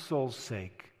your own soul's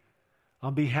sake,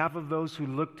 on behalf of those who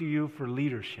look to you for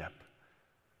leadership,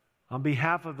 on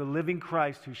behalf of the living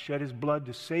Christ who shed His blood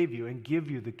to save you and give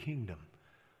you the kingdom.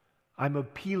 I'm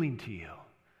appealing to you.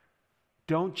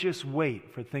 Don't just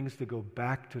wait for things to go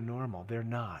back to normal. They're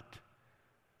not.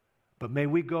 But may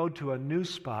we go to a new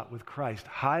spot with Christ,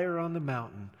 higher on the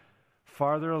mountain,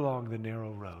 farther along the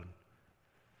narrow road.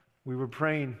 We were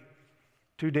praying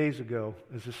 2 days ago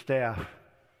as a staff.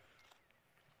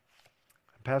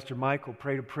 Pastor Michael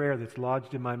prayed a prayer that's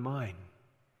lodged in my mind.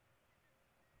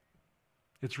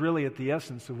 It's really at the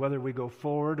essence of whether we go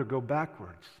forward or go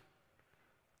backwards.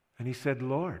 And he said,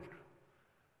 Lord,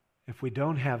 if we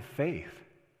don't have faith,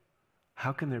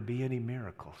 how can there be any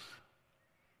miracles?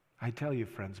 I tell you,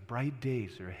 friends, bright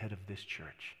days are ahead of this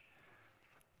church.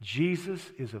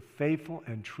 Jesus is a faithful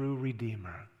and true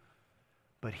Redeemer,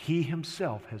 but He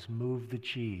Himself has moved the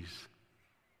cheese.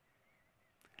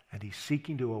 And He's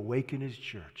seeking to awaken His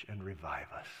church and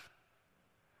revive us.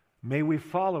 May we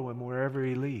follow Him wherever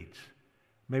He leads.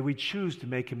 May we choose to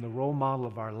make Him the role model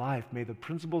of our life. May the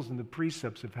principles and the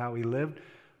precepts of how He lived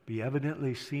be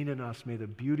evidently seen in us. May the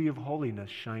beauty of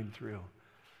holiness shine through.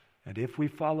 And if we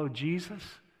follow Jesus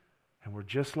and we're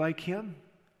just like Him,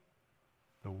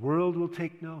 the world will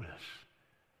take notice.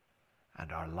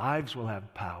 And our lives will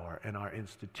have power and our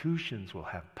institutions will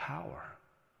have power.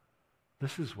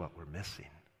 This is what we're missing.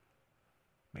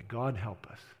 May God help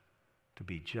us to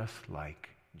be just like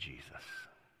Jesus.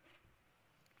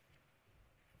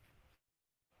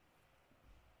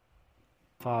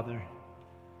 Father,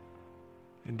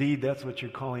 indeed, that's what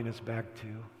you're calling us back to.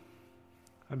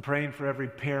 I'm praying for every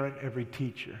parent, every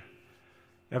teacher,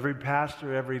 every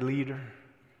pastor, every leader.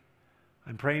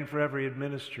 I'm praying for every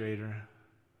administrator,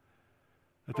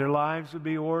 that their lives would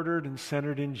be ordered and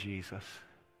centered in Jesus,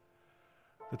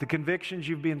 that the convictions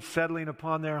you've been settling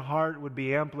upon their heart would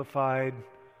be amplified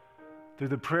through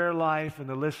the prayer life and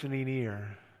the listening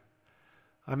ear.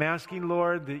 I'm asking,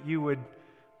 Lord, that you would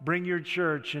bring your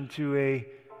church into a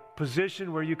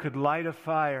position where you could light a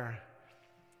fire,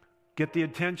 get the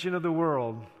attention of the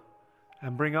world,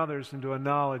 and bring others into a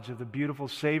knowledge of the beautiful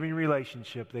saving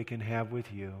relationship they can have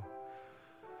with you.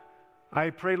 I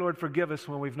pray, Lord, forgive us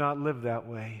when we've not lived that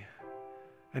way.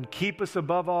 And keep us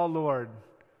above all, Lord,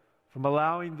 from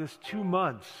allowing this 2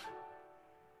 months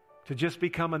to just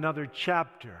become another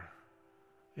chapter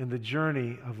in the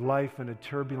journey of life in a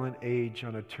turbulent age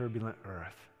on a turbulent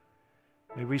earth.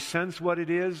 May we sense what it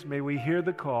is, may we hear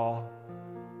the call,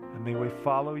 and may we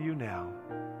follow you now.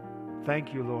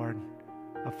 Thank you, Lord.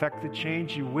 Affect the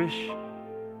change you wish.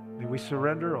 May we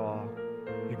surrender all.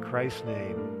 In Christ's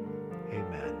name,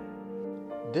 amen.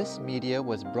 This media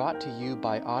was brought to you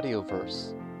by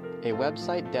Audioverse, a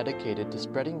website dedicated to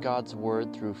spreading God's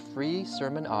Word through free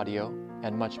sermon audio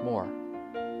and much more.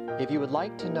 If you would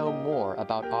like to know more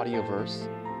about Audioverse,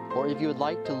 or if you would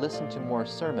like to listen to more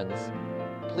sermons,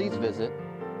 please visit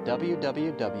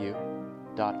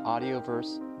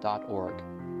www.audioverse.org.